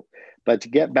people. But to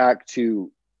get back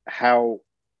to how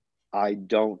I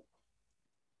don't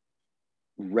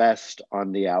rest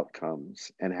on the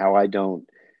outcomes, and how I don't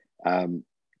um,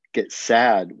 get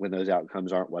sad when those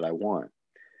outcomes aren't what I want,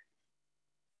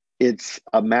 it's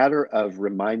a matter of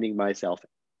reminding myself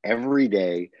every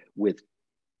day, with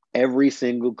every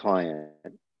single client,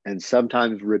 and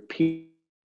sometimes repeatedly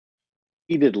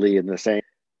in the same,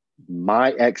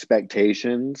 my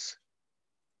expectations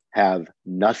have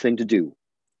nothing to do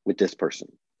with this person.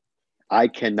 I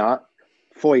cannot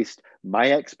foist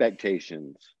my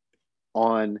expectations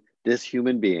on this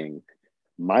human being.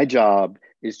 My job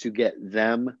is to get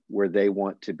them where they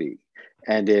want to be.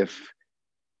 And if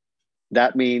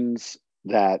that means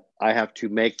that I have to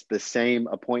make the same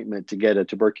appointment to get a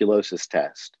tuberculosis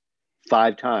test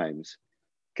 5 times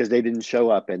because they didn't show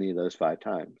up any of those 5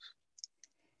 times,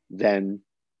 then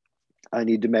I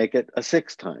need to make it a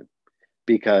 6th time,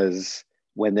 because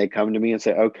when they come to me and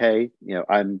say, okay,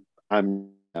 I'll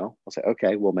say,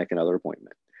 okay, we'll make another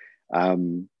appointment.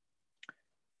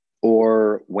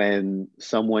 Or when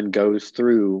someone goes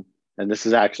through, and this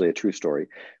is actually a true story,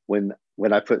 when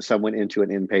I put someone into a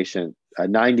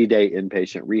 90-day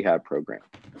inpatient rehab program,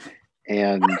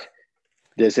 and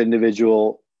this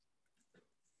individual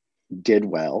did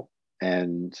well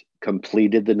and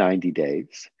completed the 90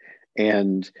 days.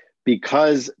 And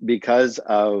because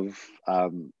of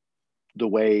the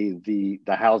way the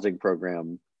housing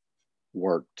program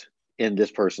worked in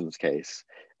this person's case,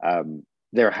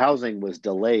 their housing was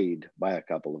delayed by a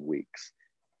couple of weeks.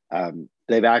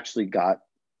 They've actually got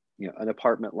an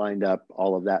apartment lined up,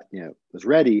 all of that was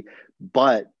ready,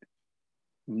 but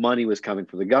money was coming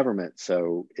from the government,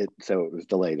 so it was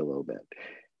delayed a little bit,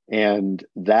 and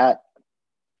that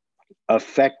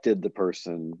affected the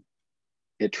person.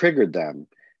 It triggered them,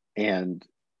 and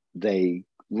they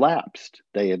lapsed.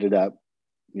 They ended up,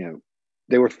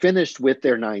 they were finished with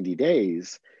their 90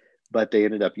 days, but they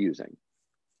ended up using,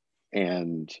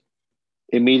 and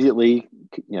immediately,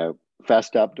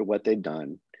 fessed up to what they'd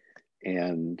done.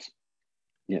 And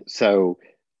so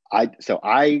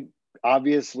I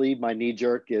obviously, my knee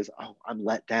jerk is, oh, I'm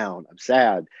let down, I'm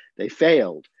sad, they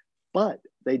failed, but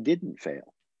they didn't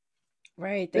fail.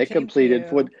 Right. They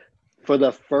completed for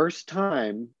the first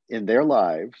time in their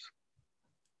lives,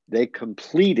 they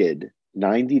completed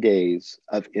 90 days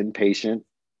of inpatient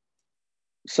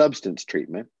substance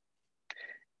treatment.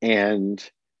 And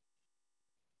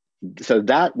so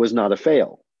that was not a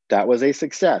fail. That was a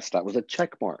success. That was a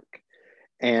check mark.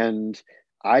 And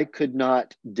I could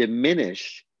not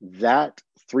diminish that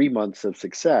 3 months of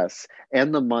success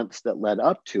and the months that led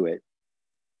up to it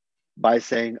by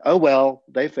saying, oh, well,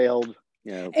 they failed.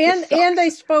 And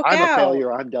they spoke out. I'm a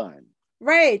failure. I'm done.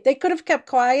 Right. They could have kept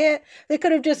quiet. They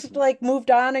could have just moved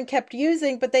on and kept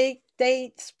using, but they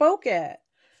spoke it.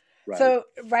 Right. So,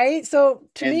 right. So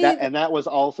to me, that was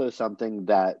also something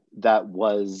that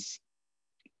was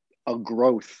a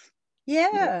growth.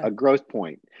 Yeah. A growth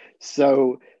point.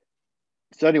 So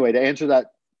anyway, to answer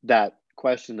that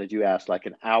question that you asked like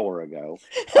an hour ago,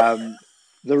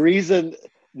 the reason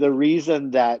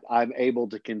that I'm able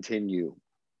to continue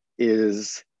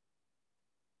is,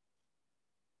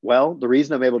 the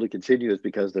reason I'm able to continue is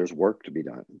because there's work to be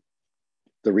done.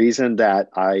 The reason that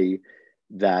I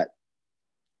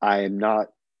am not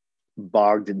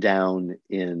bogged down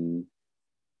in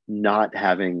not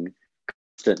having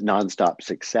constant nonstop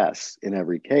success in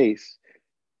every case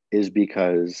is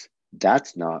because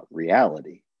that's not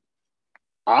reality.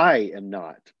 I am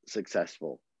not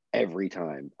successful every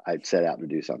time I set out to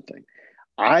do something.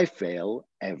 I fail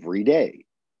every day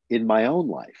in my own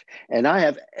life, and I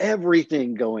have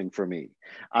everything going for me.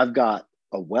 I've got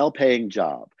a well-paying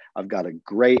job. I've got a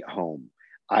great home.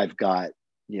 I've got,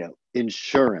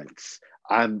 insurance.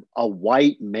 I'm a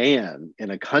white man in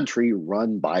a country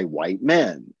run by white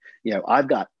men. I've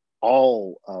got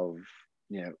all of,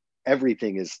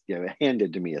 everything is,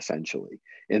 handed to me essentially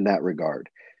in that regard.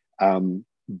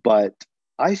 But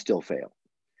I still fail.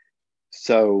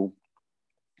 So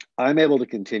I'm able to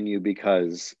continue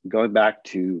because, going back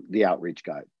to the outreach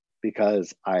guide,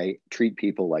 because I treat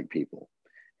people like people,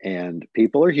 and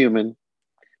people are human.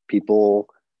 People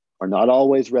are not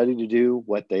always ready to do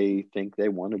what they think they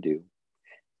want to do.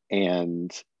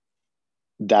 And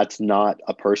that's not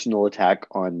a personal attack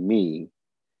on me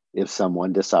if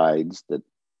someone decides that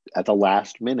at the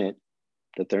last minute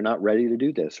that they're not ready to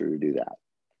do this or to do that.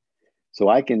 So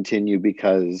I continue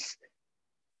because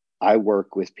I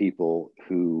work with people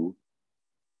who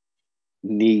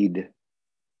need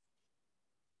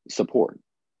support.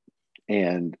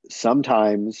 And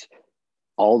sometimes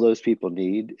all those people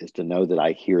need is to know that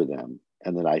I hear them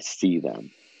and that I see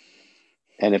them.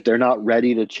 And if they're not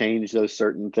ready to change those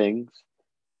certain things,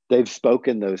 they've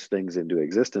spoken those things into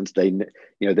existence. They've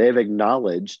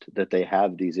acknowledged that they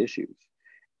have these issues.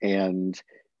 And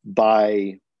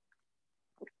by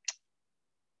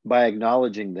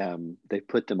acknowledging them, they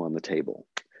put them on the table.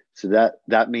 So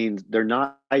that means they're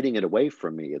not hiding it away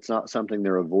from me. It's not something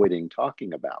they're avoiding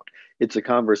talking about. It's a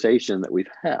conversation that we've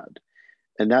had.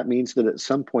 And that means that at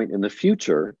some point in the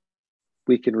future,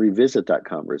 we can revisit that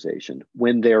conversation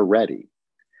when they're ready.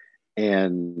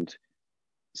 And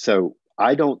so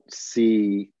I don't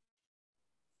see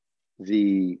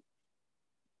the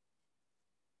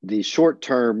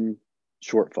short-term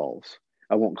shortfalls.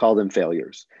 I won't call them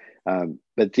failures,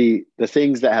 but the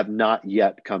things that have not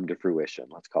yet come to fruition,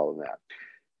 let's call them that.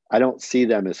 I don't see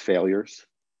them as failures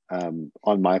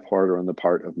on my part or on the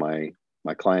part of my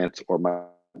clients or my,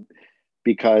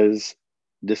 because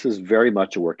this is very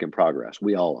much a work in progress.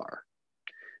 We all are.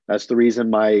 That's the reason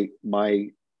my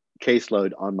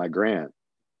caseload on my grant,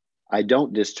 I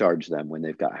don't discharge them when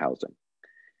they've got housing.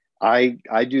 I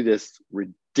do this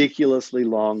ridiculously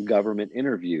long government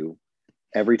interview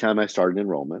every time I start an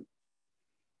enrollment.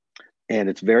 And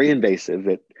it's very invasive.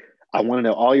 I want to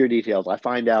know all your details. I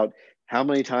find out how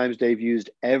many times they've used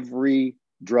every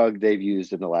drug they've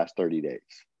used in the last 30 days.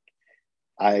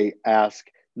 I ask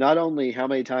not only how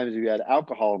many times have you had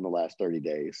alcohol in the last 30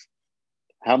 days,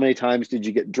 how many times did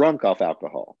you get drunk off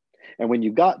alcohol? And when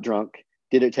you got drunk,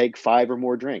 did it take 5 or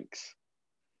more drinks?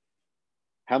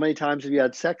 How many times have you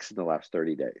had sex in the last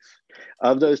 30 days?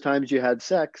 Of those times you had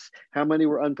sex, how many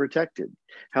were unprotected?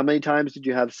 How many times did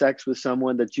you have sex with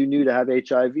someone that you knew to have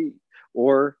HIV?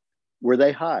 Or were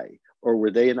they high? Or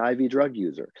were they an IV drug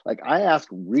user? Like, I ask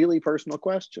really personal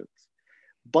questions,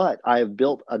 but I have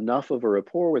built enough of a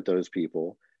rapport with those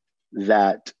people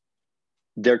that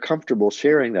they're comfortable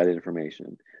sharing that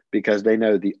information, because they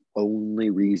know the only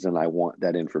reason I want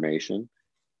that information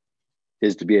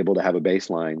is to be able to have a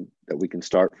baseline that we can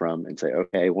start from and say,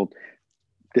 okay, well,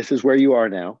 this is where you are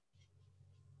now.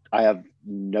 I have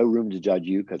no room to judge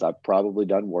you because I've probably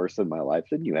done worse in my life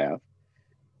than you have.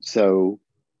 So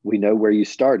we know where you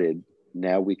started.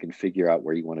 Now we can figure out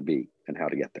where you want to be and how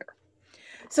to get there.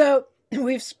 So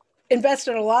we've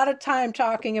invested a lot of time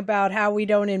talking about how we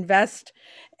don't invest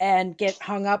and get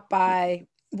hung up by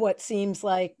what seems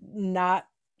like not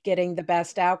getting the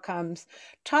best outcomes.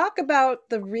 Talk about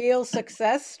the real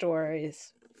success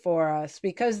stories for us,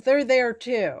 because they're there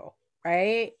too,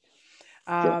 right?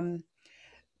 Sure. Um,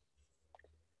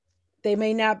 they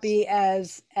may not be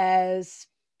as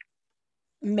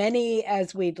many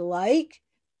as we'd like,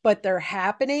 but they're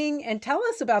happening. And tell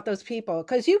us about those people,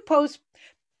 because you post,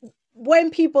 when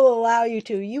people allow you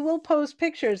to, you will post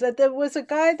pictures. That there was a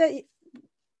guy that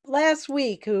last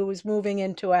week who was moving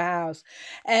into a house,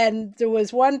 and there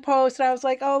was one post and I was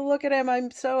like, oh, look at him, I'm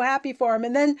so happy for him.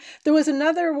 And then there was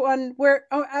another one where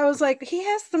I was like, he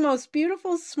has the most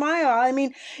beautiful smile. I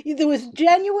mean, there was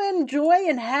genuine joy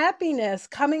and happiness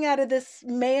coming out of this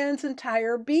man's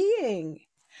entire being.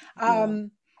 Yeah.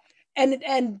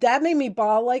 And that made me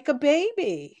bawl like a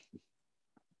baby.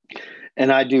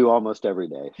 And I do almost every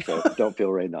day, so don't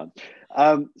feel rained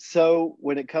on. So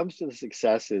when it comes to the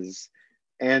successes,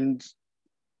 and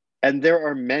there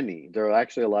are many, there are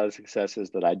actually a lot of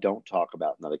successes that I don't talk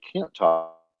about and that I can't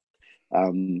talk.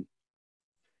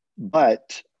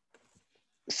 But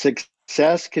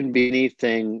success can be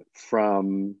anything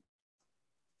from,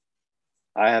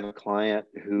 I have a client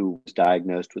who was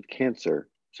diagnosed with cancer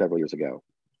several years ago,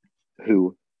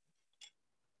 who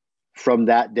from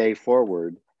that day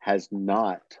forward has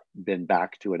not been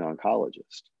back to an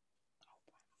oncologist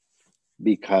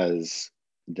because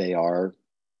they are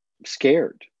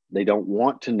scared. They don't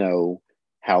want to know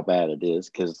how bad it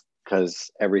is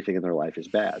because everything in their life is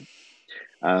bad.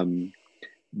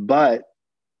 But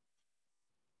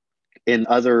in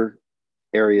other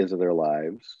areas of their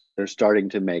lives, they're starting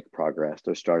to make progress.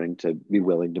 They're starting to be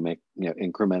willing to make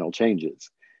incremental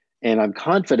changes. And I'm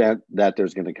confident that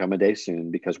there's going to come a day soon,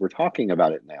 because we're talking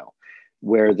about it now,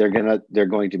 where they're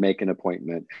going to make an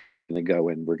appointment and they go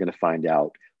and we're going to find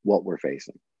out what we're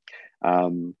facing.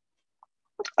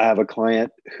 I have a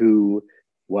client who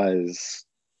was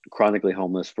chronically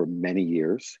homeless for many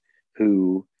years,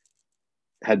 who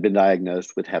had been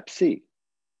diagnosed with Hep C.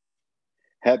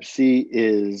 Hep C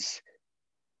is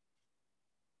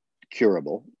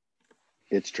curable,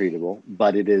 it's treatable,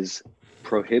 but it is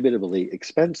prohibitively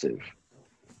expensive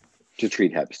to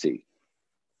treat Hep C.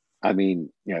 I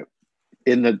mean,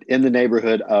 in the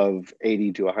neighborhood of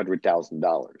 $80,000 to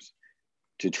 $100,000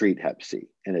 to treat Hep C,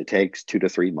 and it takes 2 to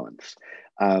 3 months.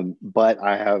 But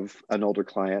I have an older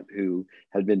client who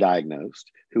had been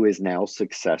diagnosed, who is now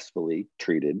successfully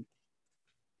treated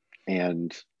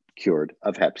and cured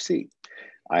of Hep C.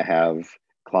 I have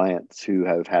clients who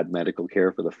have had medical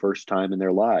care for the first time in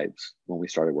their lives when we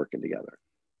started working together.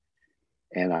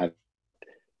 And I've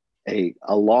a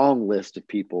long list of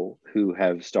people who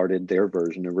have started their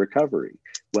version of recovery,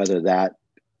 whether that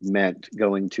meant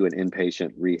going to an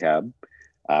inpatient rehab,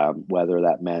 whether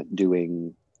that meant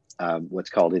doing what's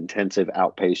called intensive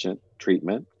outpatient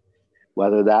treatment,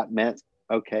 whether that meant,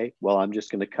 okay, well, I'm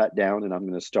just going to cut down and I'm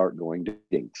going to start going to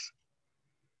meetings.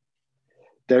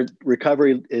 Their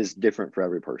recovery is different for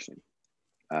every person.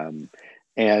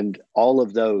 And all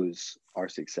of those are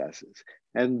successes.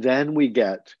 And then we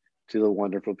get to the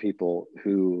wonderful people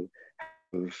who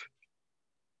have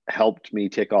helped me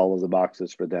tick all of the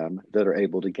boxes for them, that are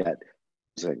able to get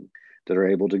housing, that are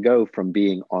able to go from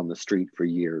being on the street for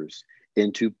years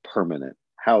into permanent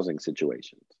housing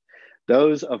situations.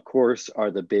 Those, of course,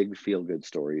 are the big feel-good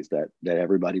stories that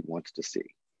everybody wants to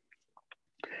see.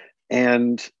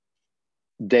 And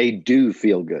they do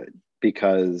feel good,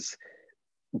 because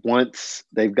once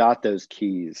they've got those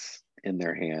keys in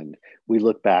their hand, we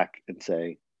look back and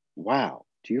say, wow,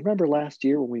 do you remember last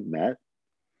year when we met?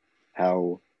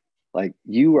 How, like,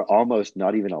 you were almost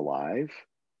not even alive,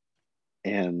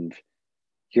 and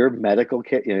your medical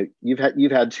care, you know,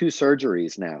 you've had two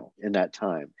surgeries now in that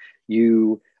time.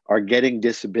 You are getting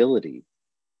disability.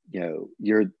 You know,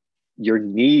 your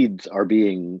needs are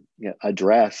being, you know,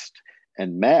 addressed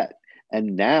and met,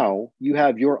 and now you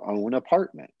have your own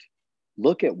apartment.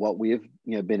 Look at what we have,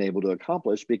 you know, been able to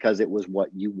accomplish, because it was what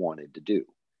you wanted to do.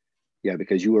 Yeah,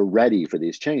 because you were ready for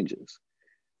these changes.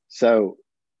 So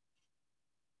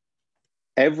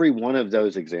every one of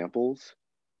those examples,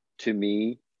 to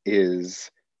me, is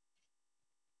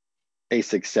a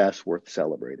success worth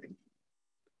celebrating.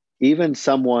 Even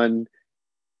someone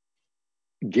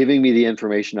giving me the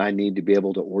information I need to be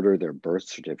able to order their birth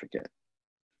certificate,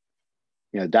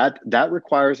 you know, that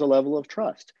requires a level of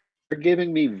trust. They're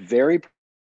giving me very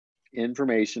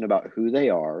information about who they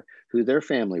are, who their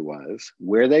family was,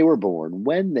 where they were born,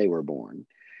 when they were born.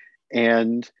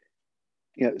 And,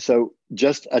 you know, so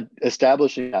just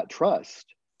establishing that trust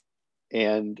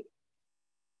and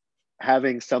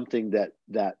having something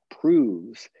that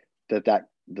proves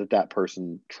that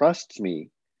person trusts me,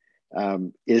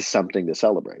 is something to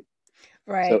celebrate.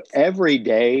 So Right. every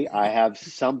day I have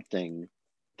something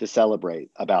to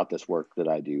celebrate about this work that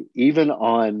I do, even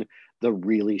on the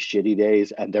really shitty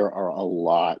days. And there are a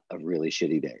lot of really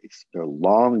shitty days. There are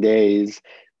long days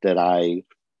that I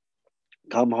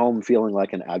come home feeling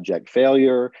like an abject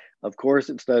failure. Of course,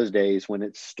 it's those days when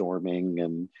it's storming,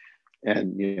 and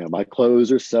you know, my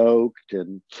clothes are soaked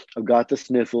and I've got the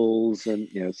sniffles, and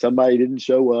you know, somebody didn't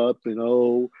show up, and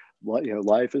oh, what, you know,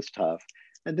 life is tough.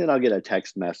 And then I'll get a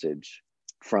text message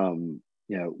from,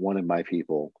 you know, one of my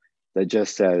people that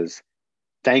just says,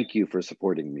 thank you for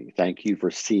supporting me, thank you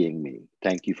for seeing me,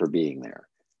 thank you for being there.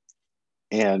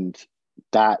 And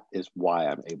that is why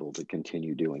I'm able to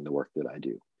continue doing the work that I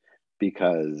do,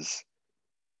 because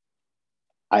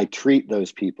I treat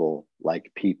those people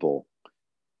like people,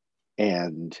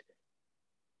 and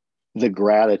the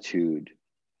gratitude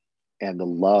and the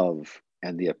love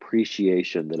and the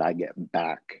appreciation that I get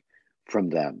back from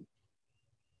them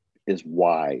is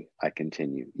why I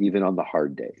continue, even on the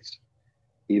hard days,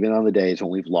 even on the days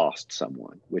when we've lost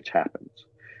someone, which happens.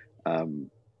 Um,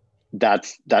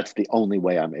 that's the only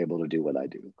way I'm able to do what I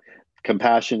do.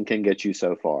 Compassion can get you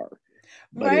so far,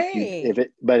 but Right.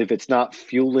 if it's not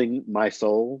fueling my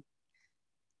soul,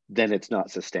 then it's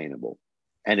not sustainable.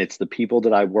 And it's the people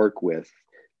that I work with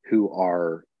who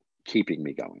are keeping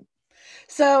me going.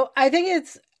 So I think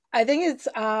it's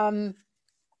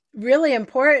really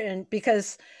important,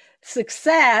 because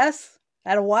success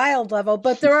at a wild level,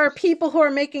 but there are people who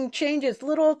are making changes,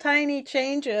 little tiny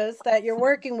changes that you're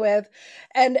working with,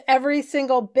 and every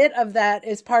single bit of that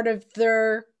is part of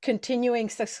their continuing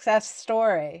success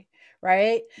story,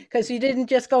 right? Because you didn't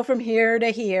just go from here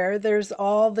to here. There's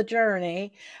all the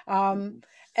journey. Um,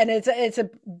 and it's a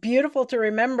beautiful to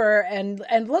remember and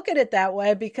look at it that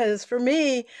way, because for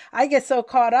me, I get so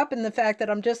caught up in the fact that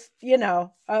I'm just,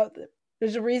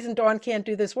 there's a reason Dawn can't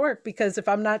do this work, because if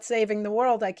I'm not saving the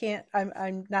world, I can't.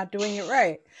 I'm not doing it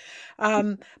right.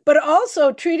 But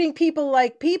also treating people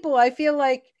like people. I feel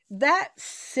like that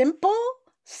simple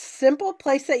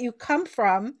place that you come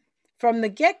from the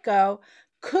get go,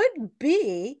 could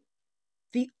be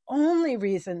the only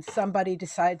reason somebody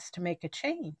decides to make a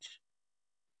change.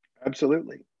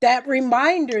 Absolutely. That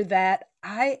reminder that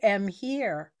I am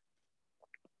here,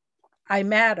 I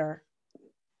matter.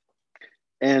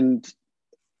 And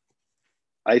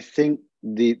I think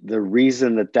the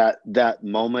reason that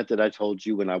moment that I told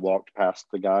you when I walked past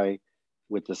the guy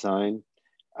with the sign,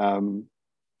 um,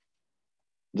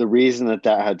 the reason that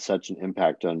had such an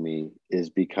impact on me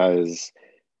is because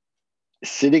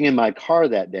sitting in my car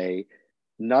that day,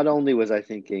 not only was I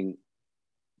thinking,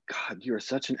 God, you're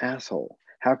such an asshole.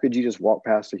 How could you just walk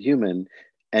past a human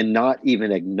and not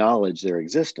even acknowledge their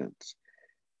existence?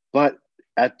 But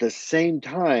at the same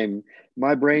time,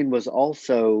 my brain was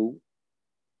also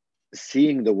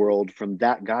seeing the world from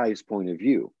that guy's point of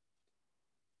view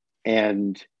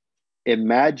and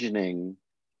imagining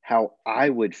how I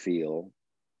would feel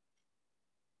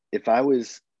if I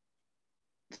was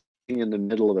in the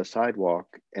middle of a sidewalk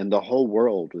and the whole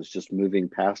world was just moving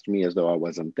past me as though I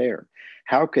wasn't there.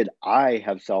 How could I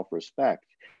have self respect?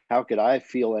 How could I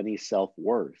feel any self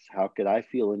worth? How could I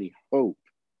feel any hope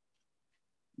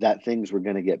that things were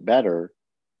going to get better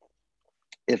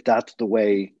if that's the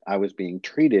way I was being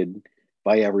treated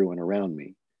by everyone around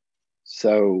me?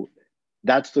 So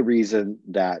that's the reason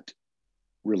that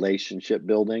relationship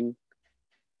building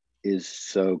is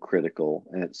so critical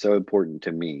and it's so important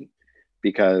to me,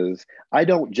 because I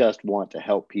don't just want to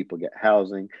help people get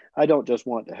housing. I don't just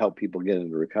want to help people get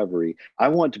into recovery. I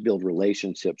want to build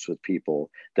relationships with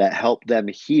people that help them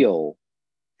heal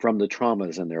from the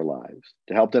traumas in their lives,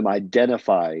 to help them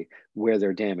identify where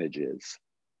their damage is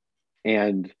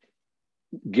and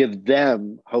give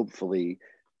them, hopefully,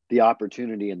 the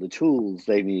opportunity and the tools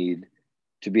they need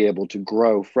to be able to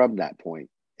grow from that point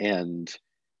and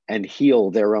heal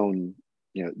their own,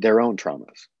 their own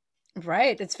traumas.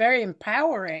 Right. It's very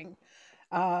empowering.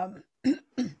 Um,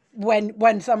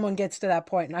 when someone gets to that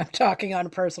point, and I'm talking on a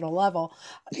personal level,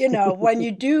 when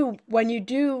you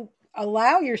do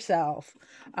allow yourself,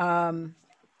 um,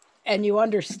 and you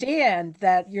understand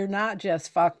that you're not just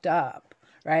fucked up,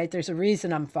 right? There's a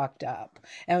reason I'm fucked up.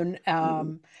 And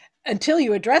Mhm. until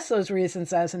you address those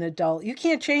reasons as an adult, you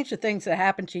can't change the things that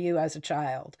happened to you as a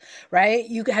child, right?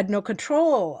 You had no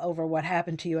control over what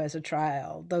happened to you as a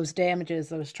child, those damages,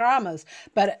 those traumas.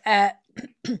 But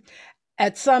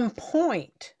at some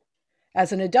point,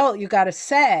 as an adult, you got to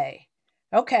say,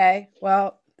 okay,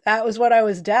 well, that was what I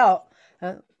was dealt.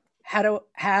 Uh,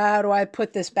 how do I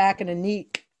put this back in a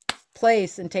neat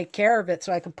place and take care of it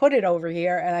so I can put it over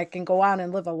here and I can go on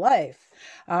and live a life?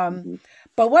 Um, Mhm.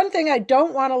 but one thing I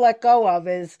don't want to let go of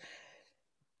is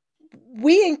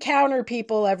we encounter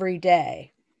people every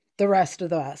day, the rest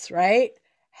of us, right?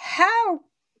 How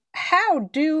how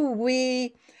do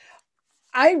we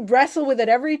I wrestle with it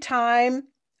every time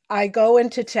I go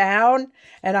into town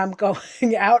and I'm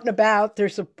going out and about.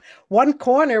 There's one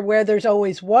corner where there's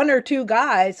always one or two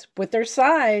guys with their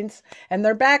signs and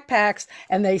their backpacks,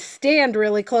 and they stand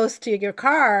really close to your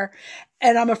car.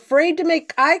 And I'm afraid to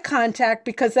make eye contact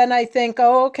because then I think,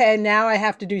 oh, okay, now I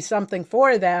have to do something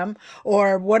for them,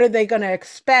 or what are they going to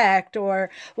expect? Or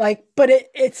like, but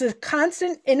it's a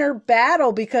constant inner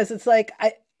battle because it's like,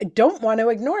 I don't want to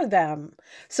ignore them.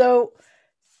 So,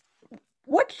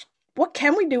 what what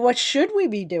can we do? What should we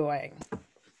be doing?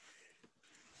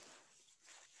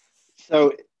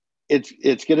 So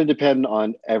it's going to depend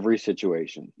on every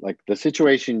situation. Like the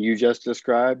situation you just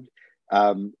described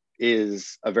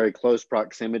is a very close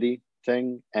proximity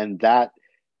thing, and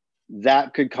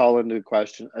that could call into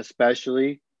question,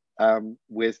 especially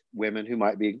with women who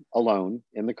might be alone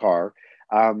in the car.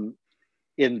 Um,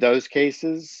 in those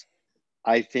cases,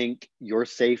 I think your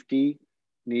safety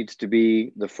needs to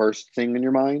be the first thing in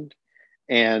your mind.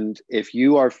 And if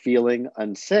you are feeling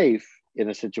unsafe in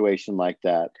a situation like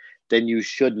that, then you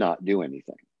should not do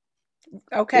anything.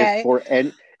 If Okay. for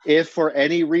any if for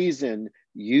any reason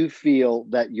you feel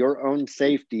that your own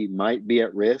safety might be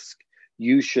at risk,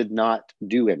 you should not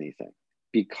do anything,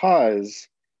 because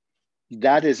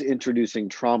that is introducing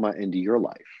trauma into your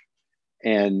life.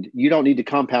 And you don't need to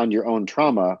compound your own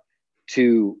trauma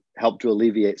to help to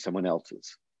alleviate someone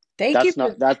else's. Thank you That's for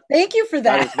not that thank you for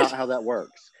that that. is not how that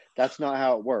works. That's not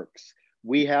how it works.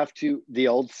 We have to, the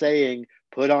old saying,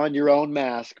 put on your own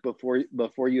mask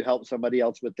before you help somebody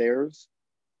else with theirs.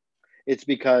 It's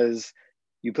because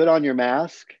you put on your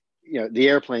mask, the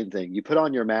airplane thing, you put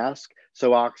on your mask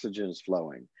so oxygen is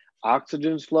flowing.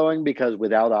 Oxygen is flowing because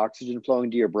without oxygen flowing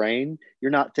to your brain,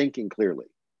 you're not thinking clearly.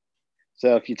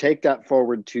 So if you take that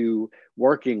forward to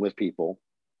working with people,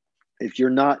 if you're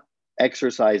not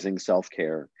exercising self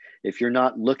care, if you're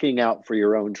not looking out for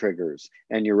your own triggers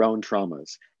and your own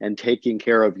traumas and taking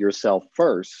care of yourself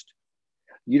first,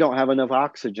 you don't have enough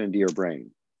oxygen to your brain.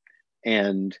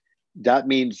 And that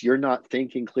means you're not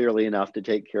thinking clearly enough to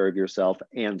take care of yourself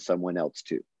and someone else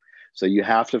too. So you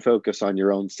have to focus on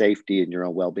your own safety and your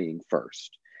own well being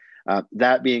first.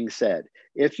 That being said,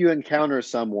 if you encounter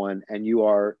someone and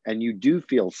you do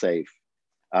feel safe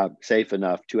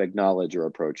enough to acknowledge or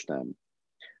approach them,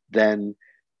 then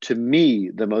to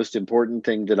me, the most important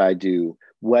thing that I do,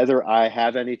 whether I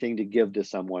have anything to give to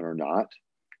someone or not,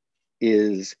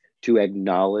 is to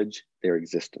acknowledge their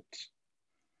existence.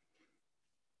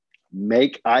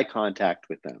 Make eye contact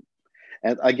with them.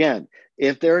 And again,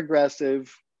 if they're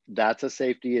aggressive, that's a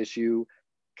safety issue.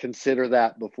 consider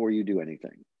that before you do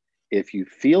anything. If you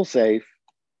feel safe,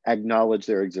 acknowledge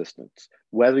their existence,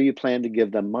 whether you plan to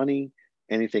give them money,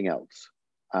 anything else.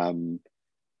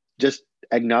 Just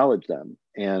acknowledge them,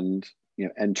 and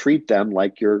and treat them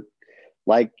like you're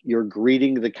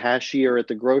greeting the cashier at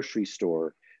the grocery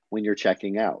store when you're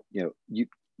checking out.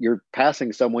 You're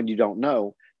passing someone you don't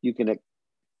know. You can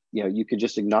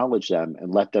just acknowledge them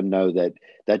and let them know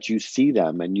that you see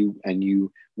them, and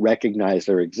you recognize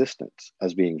their existence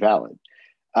as being valid.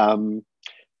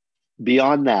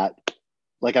 Beyond that,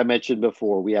 like I mentioned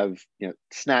before, we have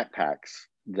snack packs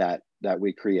that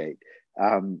we create,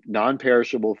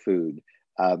 non-perishable food,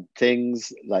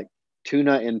 things like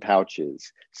tuna in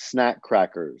pouches, snack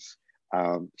crackers,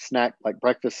 snack like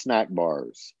breakfast snack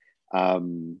bars,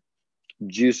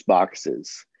 juice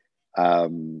boxes,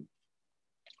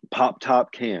 pop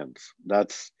top cans.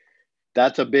 That's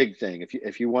a big thing.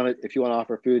 If you want to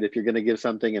offer food, if you're going to give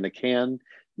something in a can,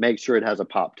 make sure it has a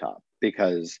pop top,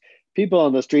 because people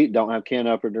on the street don't have can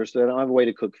openers, so they don't have a way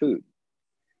to cook food.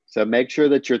 So make sure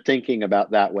that you're thinking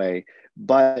about that way,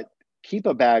 but keep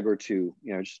a bag or two,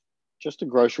 just a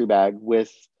grocery bag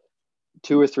with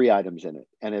 2 or 3 items in it.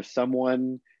 And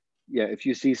if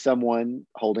you see someone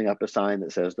holding up a sign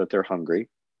that says that they're hungry,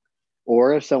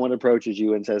 or if someone approaches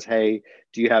you and says, "Hey,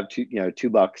 do you have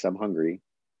 $2? I'm hungry,"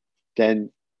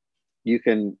 then you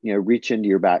can, reach into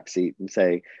your back seat and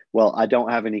say, "Well, I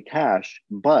don't have any cash,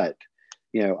 but,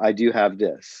 I do have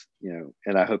this,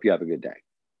 and I hope you have a good day."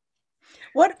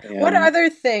 What And other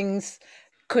things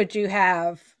could you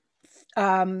have?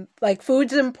 Like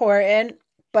food's important,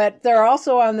 but they're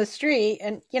also on the street,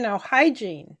 and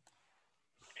hygiene.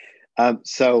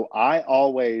 so I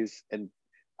always, and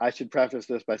I should preface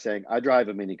this by saying I drive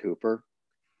a Mini Cooper,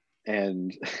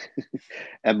 and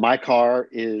and my car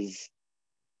is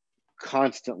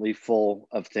constantly full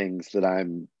of things that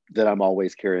I'm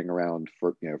always carrying around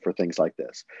for things like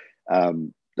this.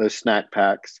 Those snack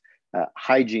packs,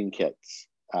 hygiene kits,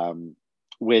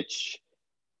 which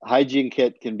hygiene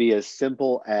kit can be as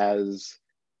simple as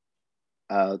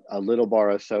a little bar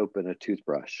of soap and a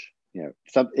toothbrush.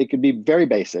 It could be very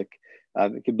basic.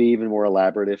 It could be even more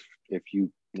elaborate if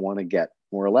you want to get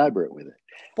more elaborate with it.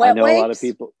 I Wet know a lot of wipes?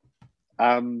 people.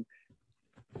 Um,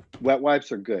 Wet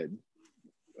wipes are good.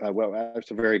 Wet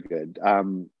wipes are very good.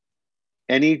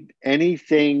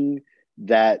 Anything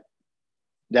that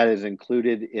is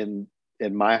included in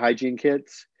my hygiene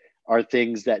kits are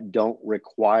things that don't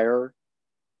require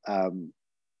um,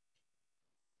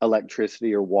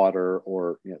 electricity or water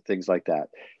or things like that.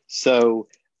 So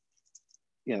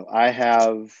I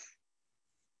have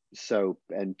soap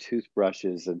and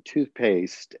toothbrushes and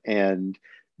toothpaste and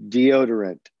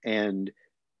deodorant and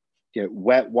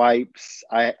wet wipes.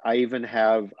 I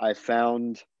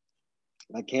found,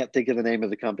 I can't think of the name of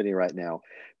the company right now,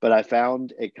 but I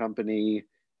found a company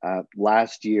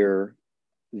last year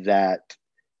that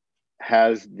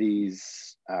has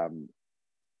these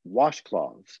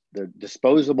washcloths, the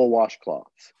disposable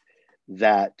washcloths,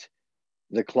 that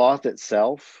the cloth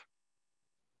itself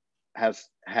has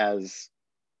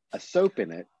a soap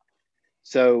in it.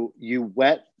 So you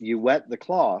wet the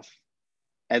cloth,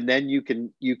 and then you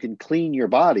can clean your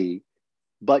body,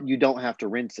 but you don't have to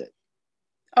rinse it.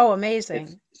 Oh, It's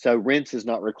amazing. so rinse is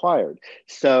not required.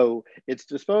 So it's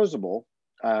disposable.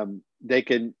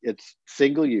 It's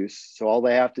single use. So all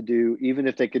they have to do, even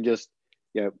if they could just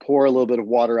pour a little bit of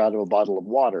water out of a bottle of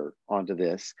water onto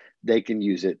this, they can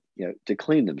use it to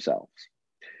clean themselves.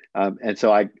 And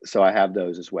so I have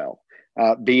those as well.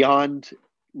 Beyond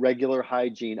regular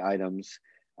hygiene items,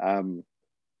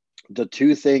 the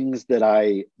 2 things that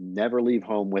I never leave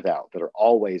home without, that are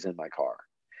always in my car,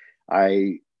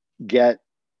 I get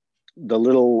the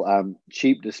little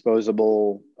cheap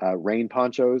disposable rain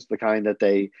ponchos, the kind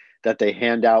that they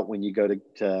hand out when you go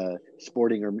to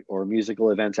sporting or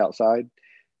musical events outside.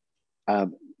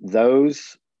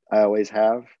 Those I always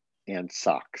have, and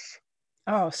socks.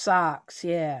 Oh, socks.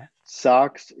 Yeah.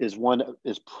 Socks is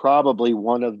probably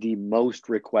one of the most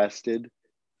requested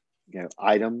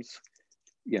items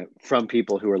from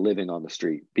people who are living on the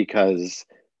street, because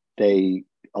a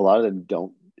lot of them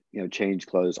don't change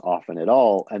clothes often at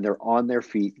all, and they're on their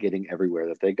feet getting everywhere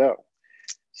that they go.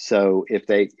 So if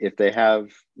they have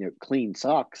clean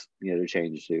socks to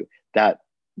change to, that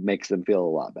makes them feel a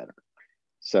lot better.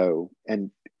 So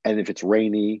and if it's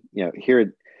rainy,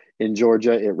 here in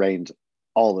Georgia it rains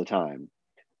all the time,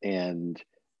 and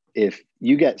if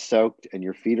you get soaked and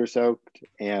your feet are soaked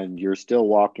and you're still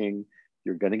walking,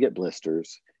 you're going to get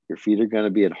blisters. Your feet are going to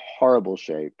be in horrible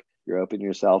shape. You're opening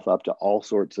yourself up to all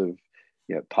sorts of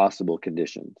possible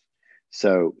conditions.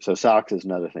 So socks is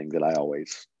another thing that I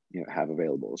always have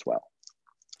available as well.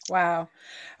 Wow.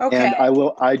 Okay.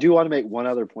 And I do want to make one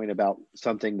other point about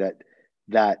something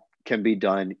that can be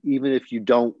done even if you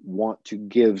don't want to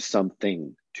give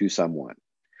something to someone.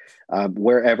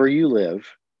 Wherever you live,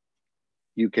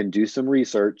 you can do some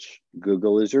research.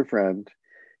 Google is your friend.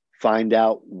 Find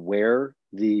out where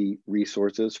the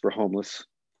resources for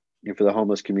the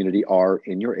homeless community are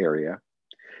in your area.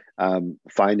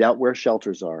 Find out where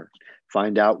shelters are.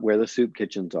 Find out where the soup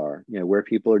kitchens are, where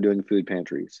people are doing food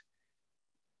pantries.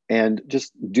 And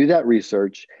just do that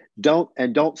research.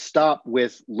 Don't stop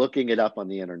with looking it up on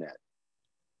the internet.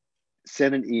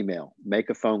 Send an email, make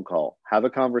a phone call, have a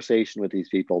conversation with these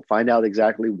people, find out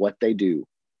exactly what they do,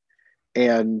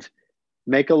 and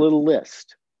make a little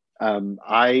list.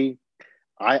 I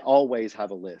always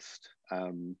have a list.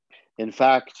 In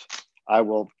fact, I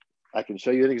can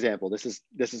show you an example. This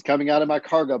is coming out of my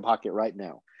cargo pocket right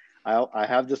now. I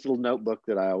have this little notebook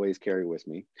that I always carry with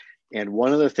me. And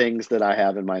one of the things that I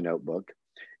have in my notebook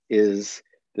is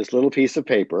this little piece of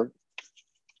paper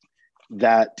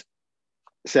that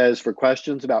says, for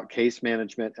questions about case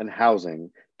management and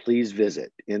housing, please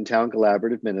visit In-Town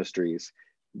Collaborative Ministries,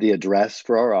 the address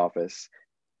for our office,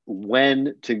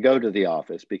 when to go to the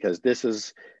office, because this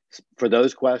is for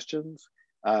those questions.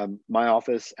 My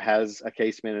office has a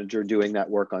case manager doing that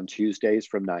work on Tuesdays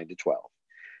from 9 to 12.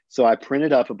 So I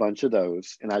printed up a bunch of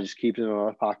those and I just keep them in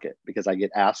my pocket because I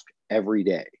get asked every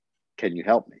day, can you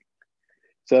help me?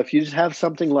 So if you just have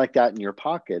something like that in your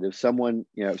pocket, if someone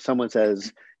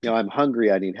says, I'm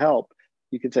hungry, I need help,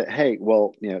 you can say, hey,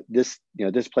 well, this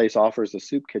place offers a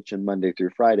soup kitchen Monday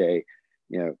through Friday,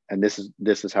 and this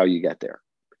is how you get there.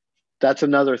 That's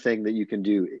another thing that you can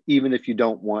do, even if you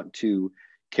don't want to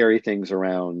carry things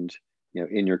around,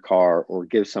 in your car or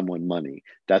give someone money.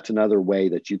 That's another way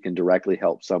that you can directly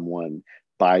help someone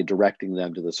by directing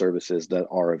them to the services that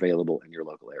are available in your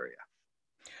local area.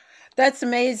 That's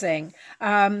amazing.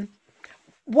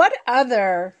 What's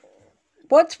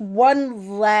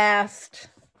one last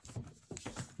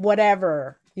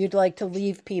whatever you'd like to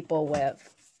leave people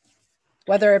with?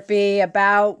 Whether it be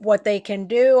about what they can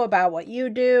do, about what you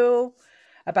do,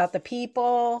 about the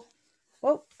people.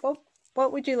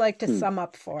 What would you like to sum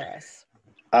up for us?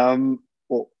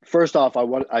 Well, first off,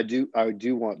 I do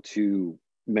want to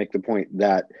make the point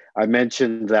that I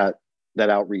mentioned that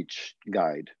outreach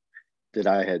guide that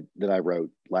I wrote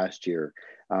last year.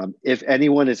 If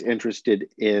anyone is interested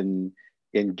in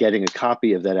getting a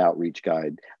copy of that outreach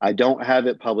guide, I don't have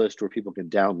it published where people can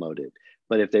download it,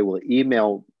 but if they will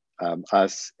email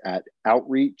us at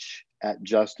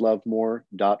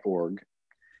outreach@justlovemore.org,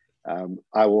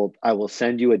 I will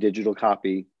send you a digital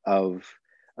copy of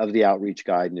the outreach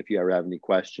guide. And if you ever have any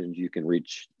questions, you can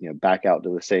reach back out to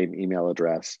the same email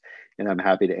address, and I'm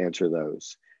happy to answer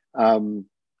those.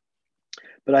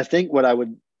 But I think what I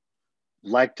would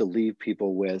like to leave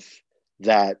people with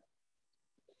that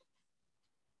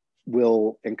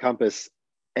will encompass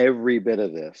every bit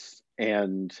of this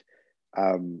and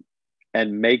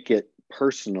make it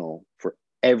personal for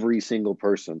every single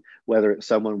person, whether it's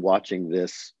someone watching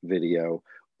this video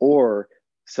or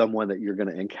someone that you're going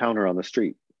to encounter on the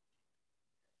street.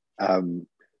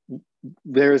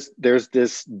 There's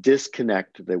this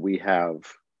disconnect that we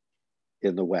have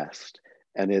in the West,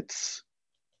 and it's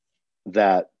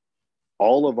that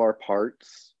all of our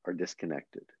parts are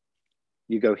disconnected.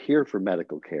 You go here for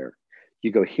medical care.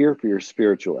 You go here for your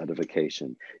spiritual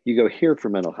edification. You go here for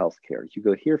mental health care. You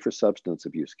go here for substance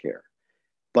abuse care.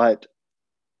 But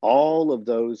all of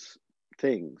those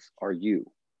things are you.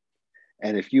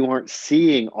 And if you aren't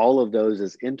seeing all of those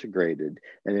as integrated,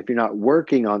 and if you're not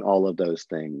working on all of those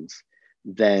things,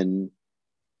 then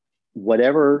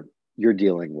whatever you're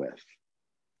dealing with,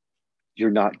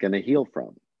 you're not going to heal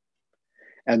from.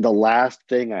 And the last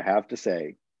thing I have to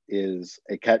say is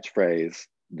a catchphrase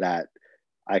that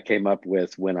I came up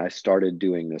with when I started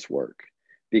doing this work,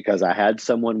 because I had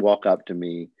someone walk up to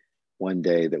me one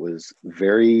day that was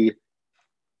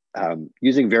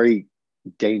using very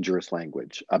dangerous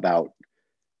language about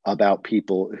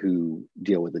people who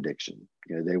deal with addiction.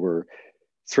 They were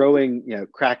throwing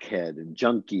crackhead and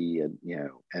junkie and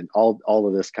and all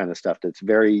of this kind of stuff that's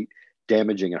very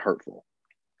damaging and hurtful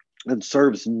and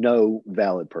serves no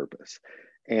valid purpose.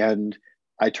 And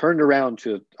I turned around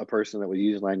to a person that was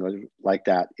using language like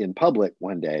that in public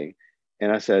one day,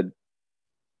 and I said,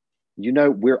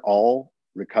 we're all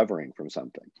recovering from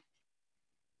something.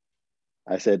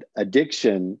 I said,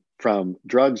 addiction from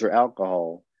drugs or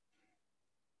alcohol,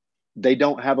 they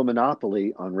don't have a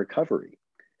monopoly on recovery.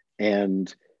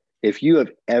 And if you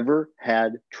have ever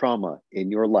had trauma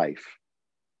in your life,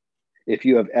 if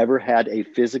you have ever had a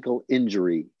physical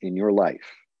injury in your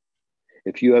life,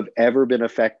 If you have ever been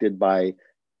affected by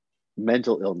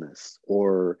mental illness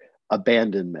or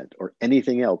abandonment or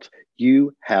anything else,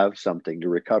 you have something to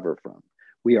recover from.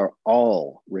 We are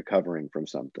all recovering from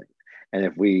something. And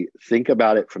if we think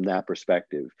about it from that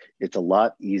perspective, it's a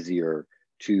lot easier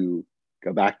to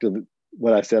go back to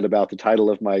what I said about the title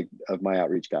of my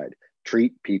outreach guide: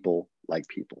 treat people like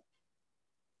people.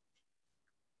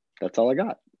 That's all I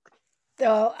got.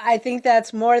 So I think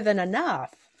that's more than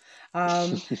enough.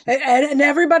 And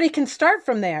everybody can start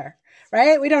from there,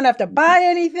 right? We don't have to buy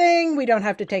anything. We don't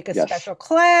have to take a special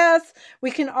class.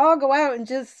 We can all go out and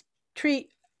just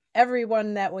treat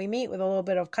everyone that we meet with a little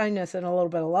bit of kindness and a little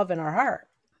bit of love in our heart.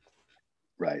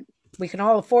 Right. We can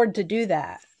all afford to do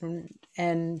that.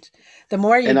 And the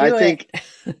more you do it.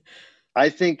 I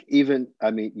think even,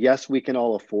 I mean, yes, we can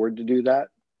all afford to do that,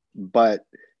 but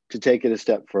to take it a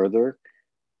step further,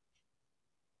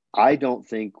 I don't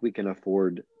think we can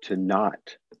afford to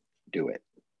not do it.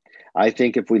 I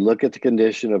think if we look at the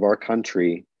condition of our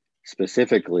country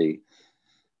specifically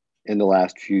in the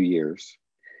last few years,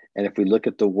 and if we look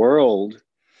at the world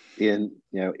in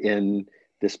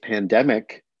this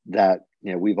pandemic that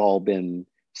we've all been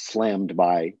slammed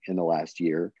by in the last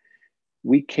year,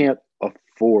 we can't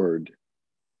afford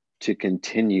to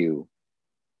continue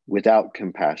without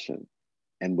compassion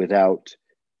and without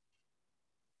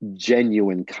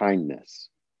genuine kindness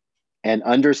and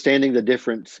understanding the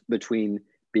difference between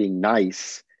being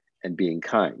nice and being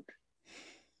kind.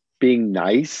 Being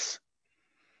nice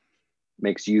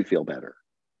makes you feel better.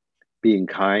 Being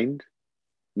kind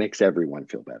makes everyone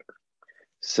feel better.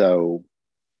 So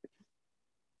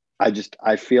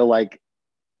I feel like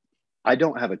I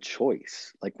don't have a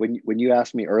choice. Like when you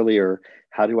asked me earlier,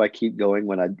 how do I keep going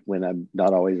when I'm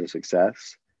not always a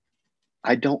success?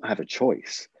 I don't have a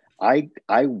choice. I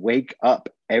wake up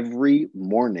every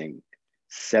morning,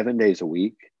 7 days a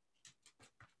week,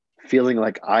 feeling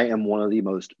like I am one of the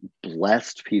most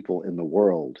blessed people in the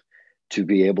world to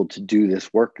be able to do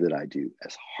this work that I do.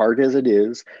 As hard as it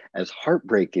is, as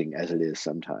heartbreaking as it is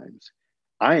sometimes,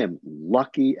 I am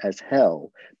lucky as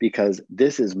hell because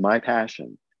this is my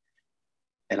passion.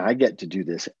 And I get to do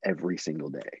this every single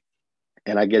day.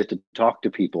 And I get to talk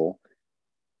to people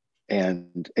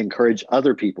and encourage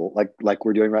other people, like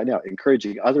we're doing right now,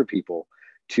 encouraging other people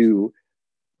to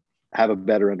have a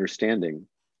better understanding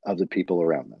of the people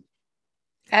around them.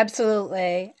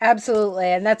 Absolutely. Absolutely.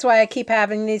 And that's why I keep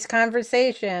having these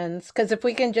conversations. Because if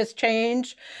we can just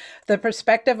change the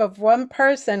perspective of one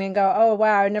person and go, oh,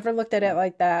 wow, I never looked at it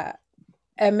like that,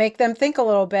 and make them think a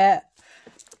little bit,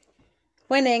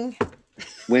 winning.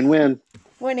 Win-win.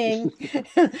 Winning.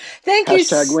 Thank you.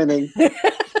 Hashtag winning.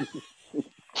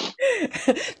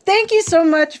 Thank you so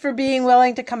much for being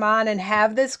willing to come on and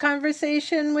have this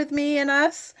conversation with me and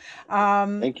us.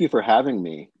 Thank you for having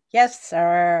me. Yes,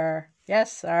 sir.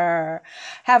 Yes, sir.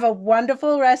 Have a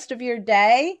wonderful rest of your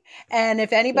day. And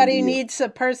if anybody needs a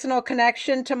personal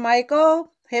connection to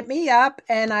Michael, hit me up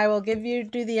and I will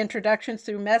do the introductions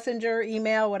through Messenger,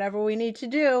 email, whatever we need to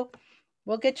do.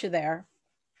 We'll get you there.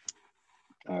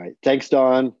 All right. Thanks,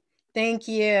 Dawn. Thank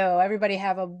you. Everybody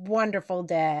have a wonderful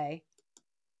day.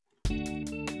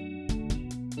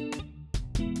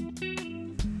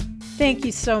 Thank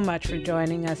you so much for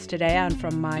joining us today on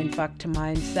From Mindfuck to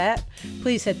Mindset.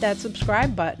 Please hit that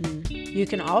subscribe button. You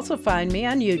can also find me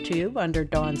on YouTube under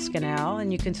Dawn Scannell,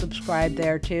 and you can subscribe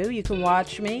there too. You can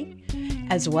watch me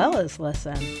as well as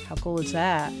listen. How cool is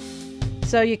that?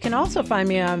 So you can also find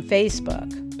me on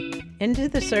Facebook. Into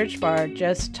the search bar,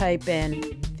 just type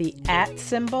in the @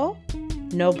 symbol,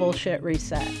 No Bullshit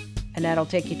Reset, and that'll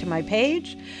take you to my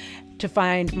page to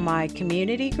find my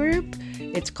community group.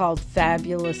 It's called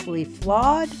Fabulously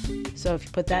Flawed. So if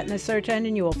you put that in the search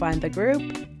engine, you will find the group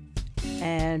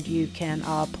and you can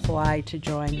apply to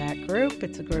join that group.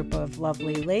 It's a group of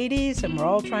lovely ladies and we're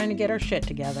all trying to get our shit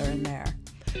together in there.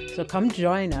 So come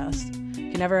join us.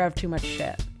 You can never have too much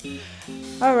shit.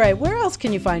 All right, where else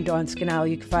can you find Dawn Scannell?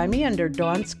 You can find me under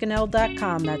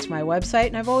dawnscannell.com. That's my website,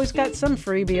 and I've always got some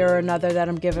freebie or another that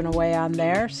I'm giving away on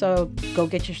there, so go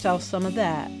get yourself some of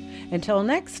that. Until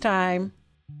next time.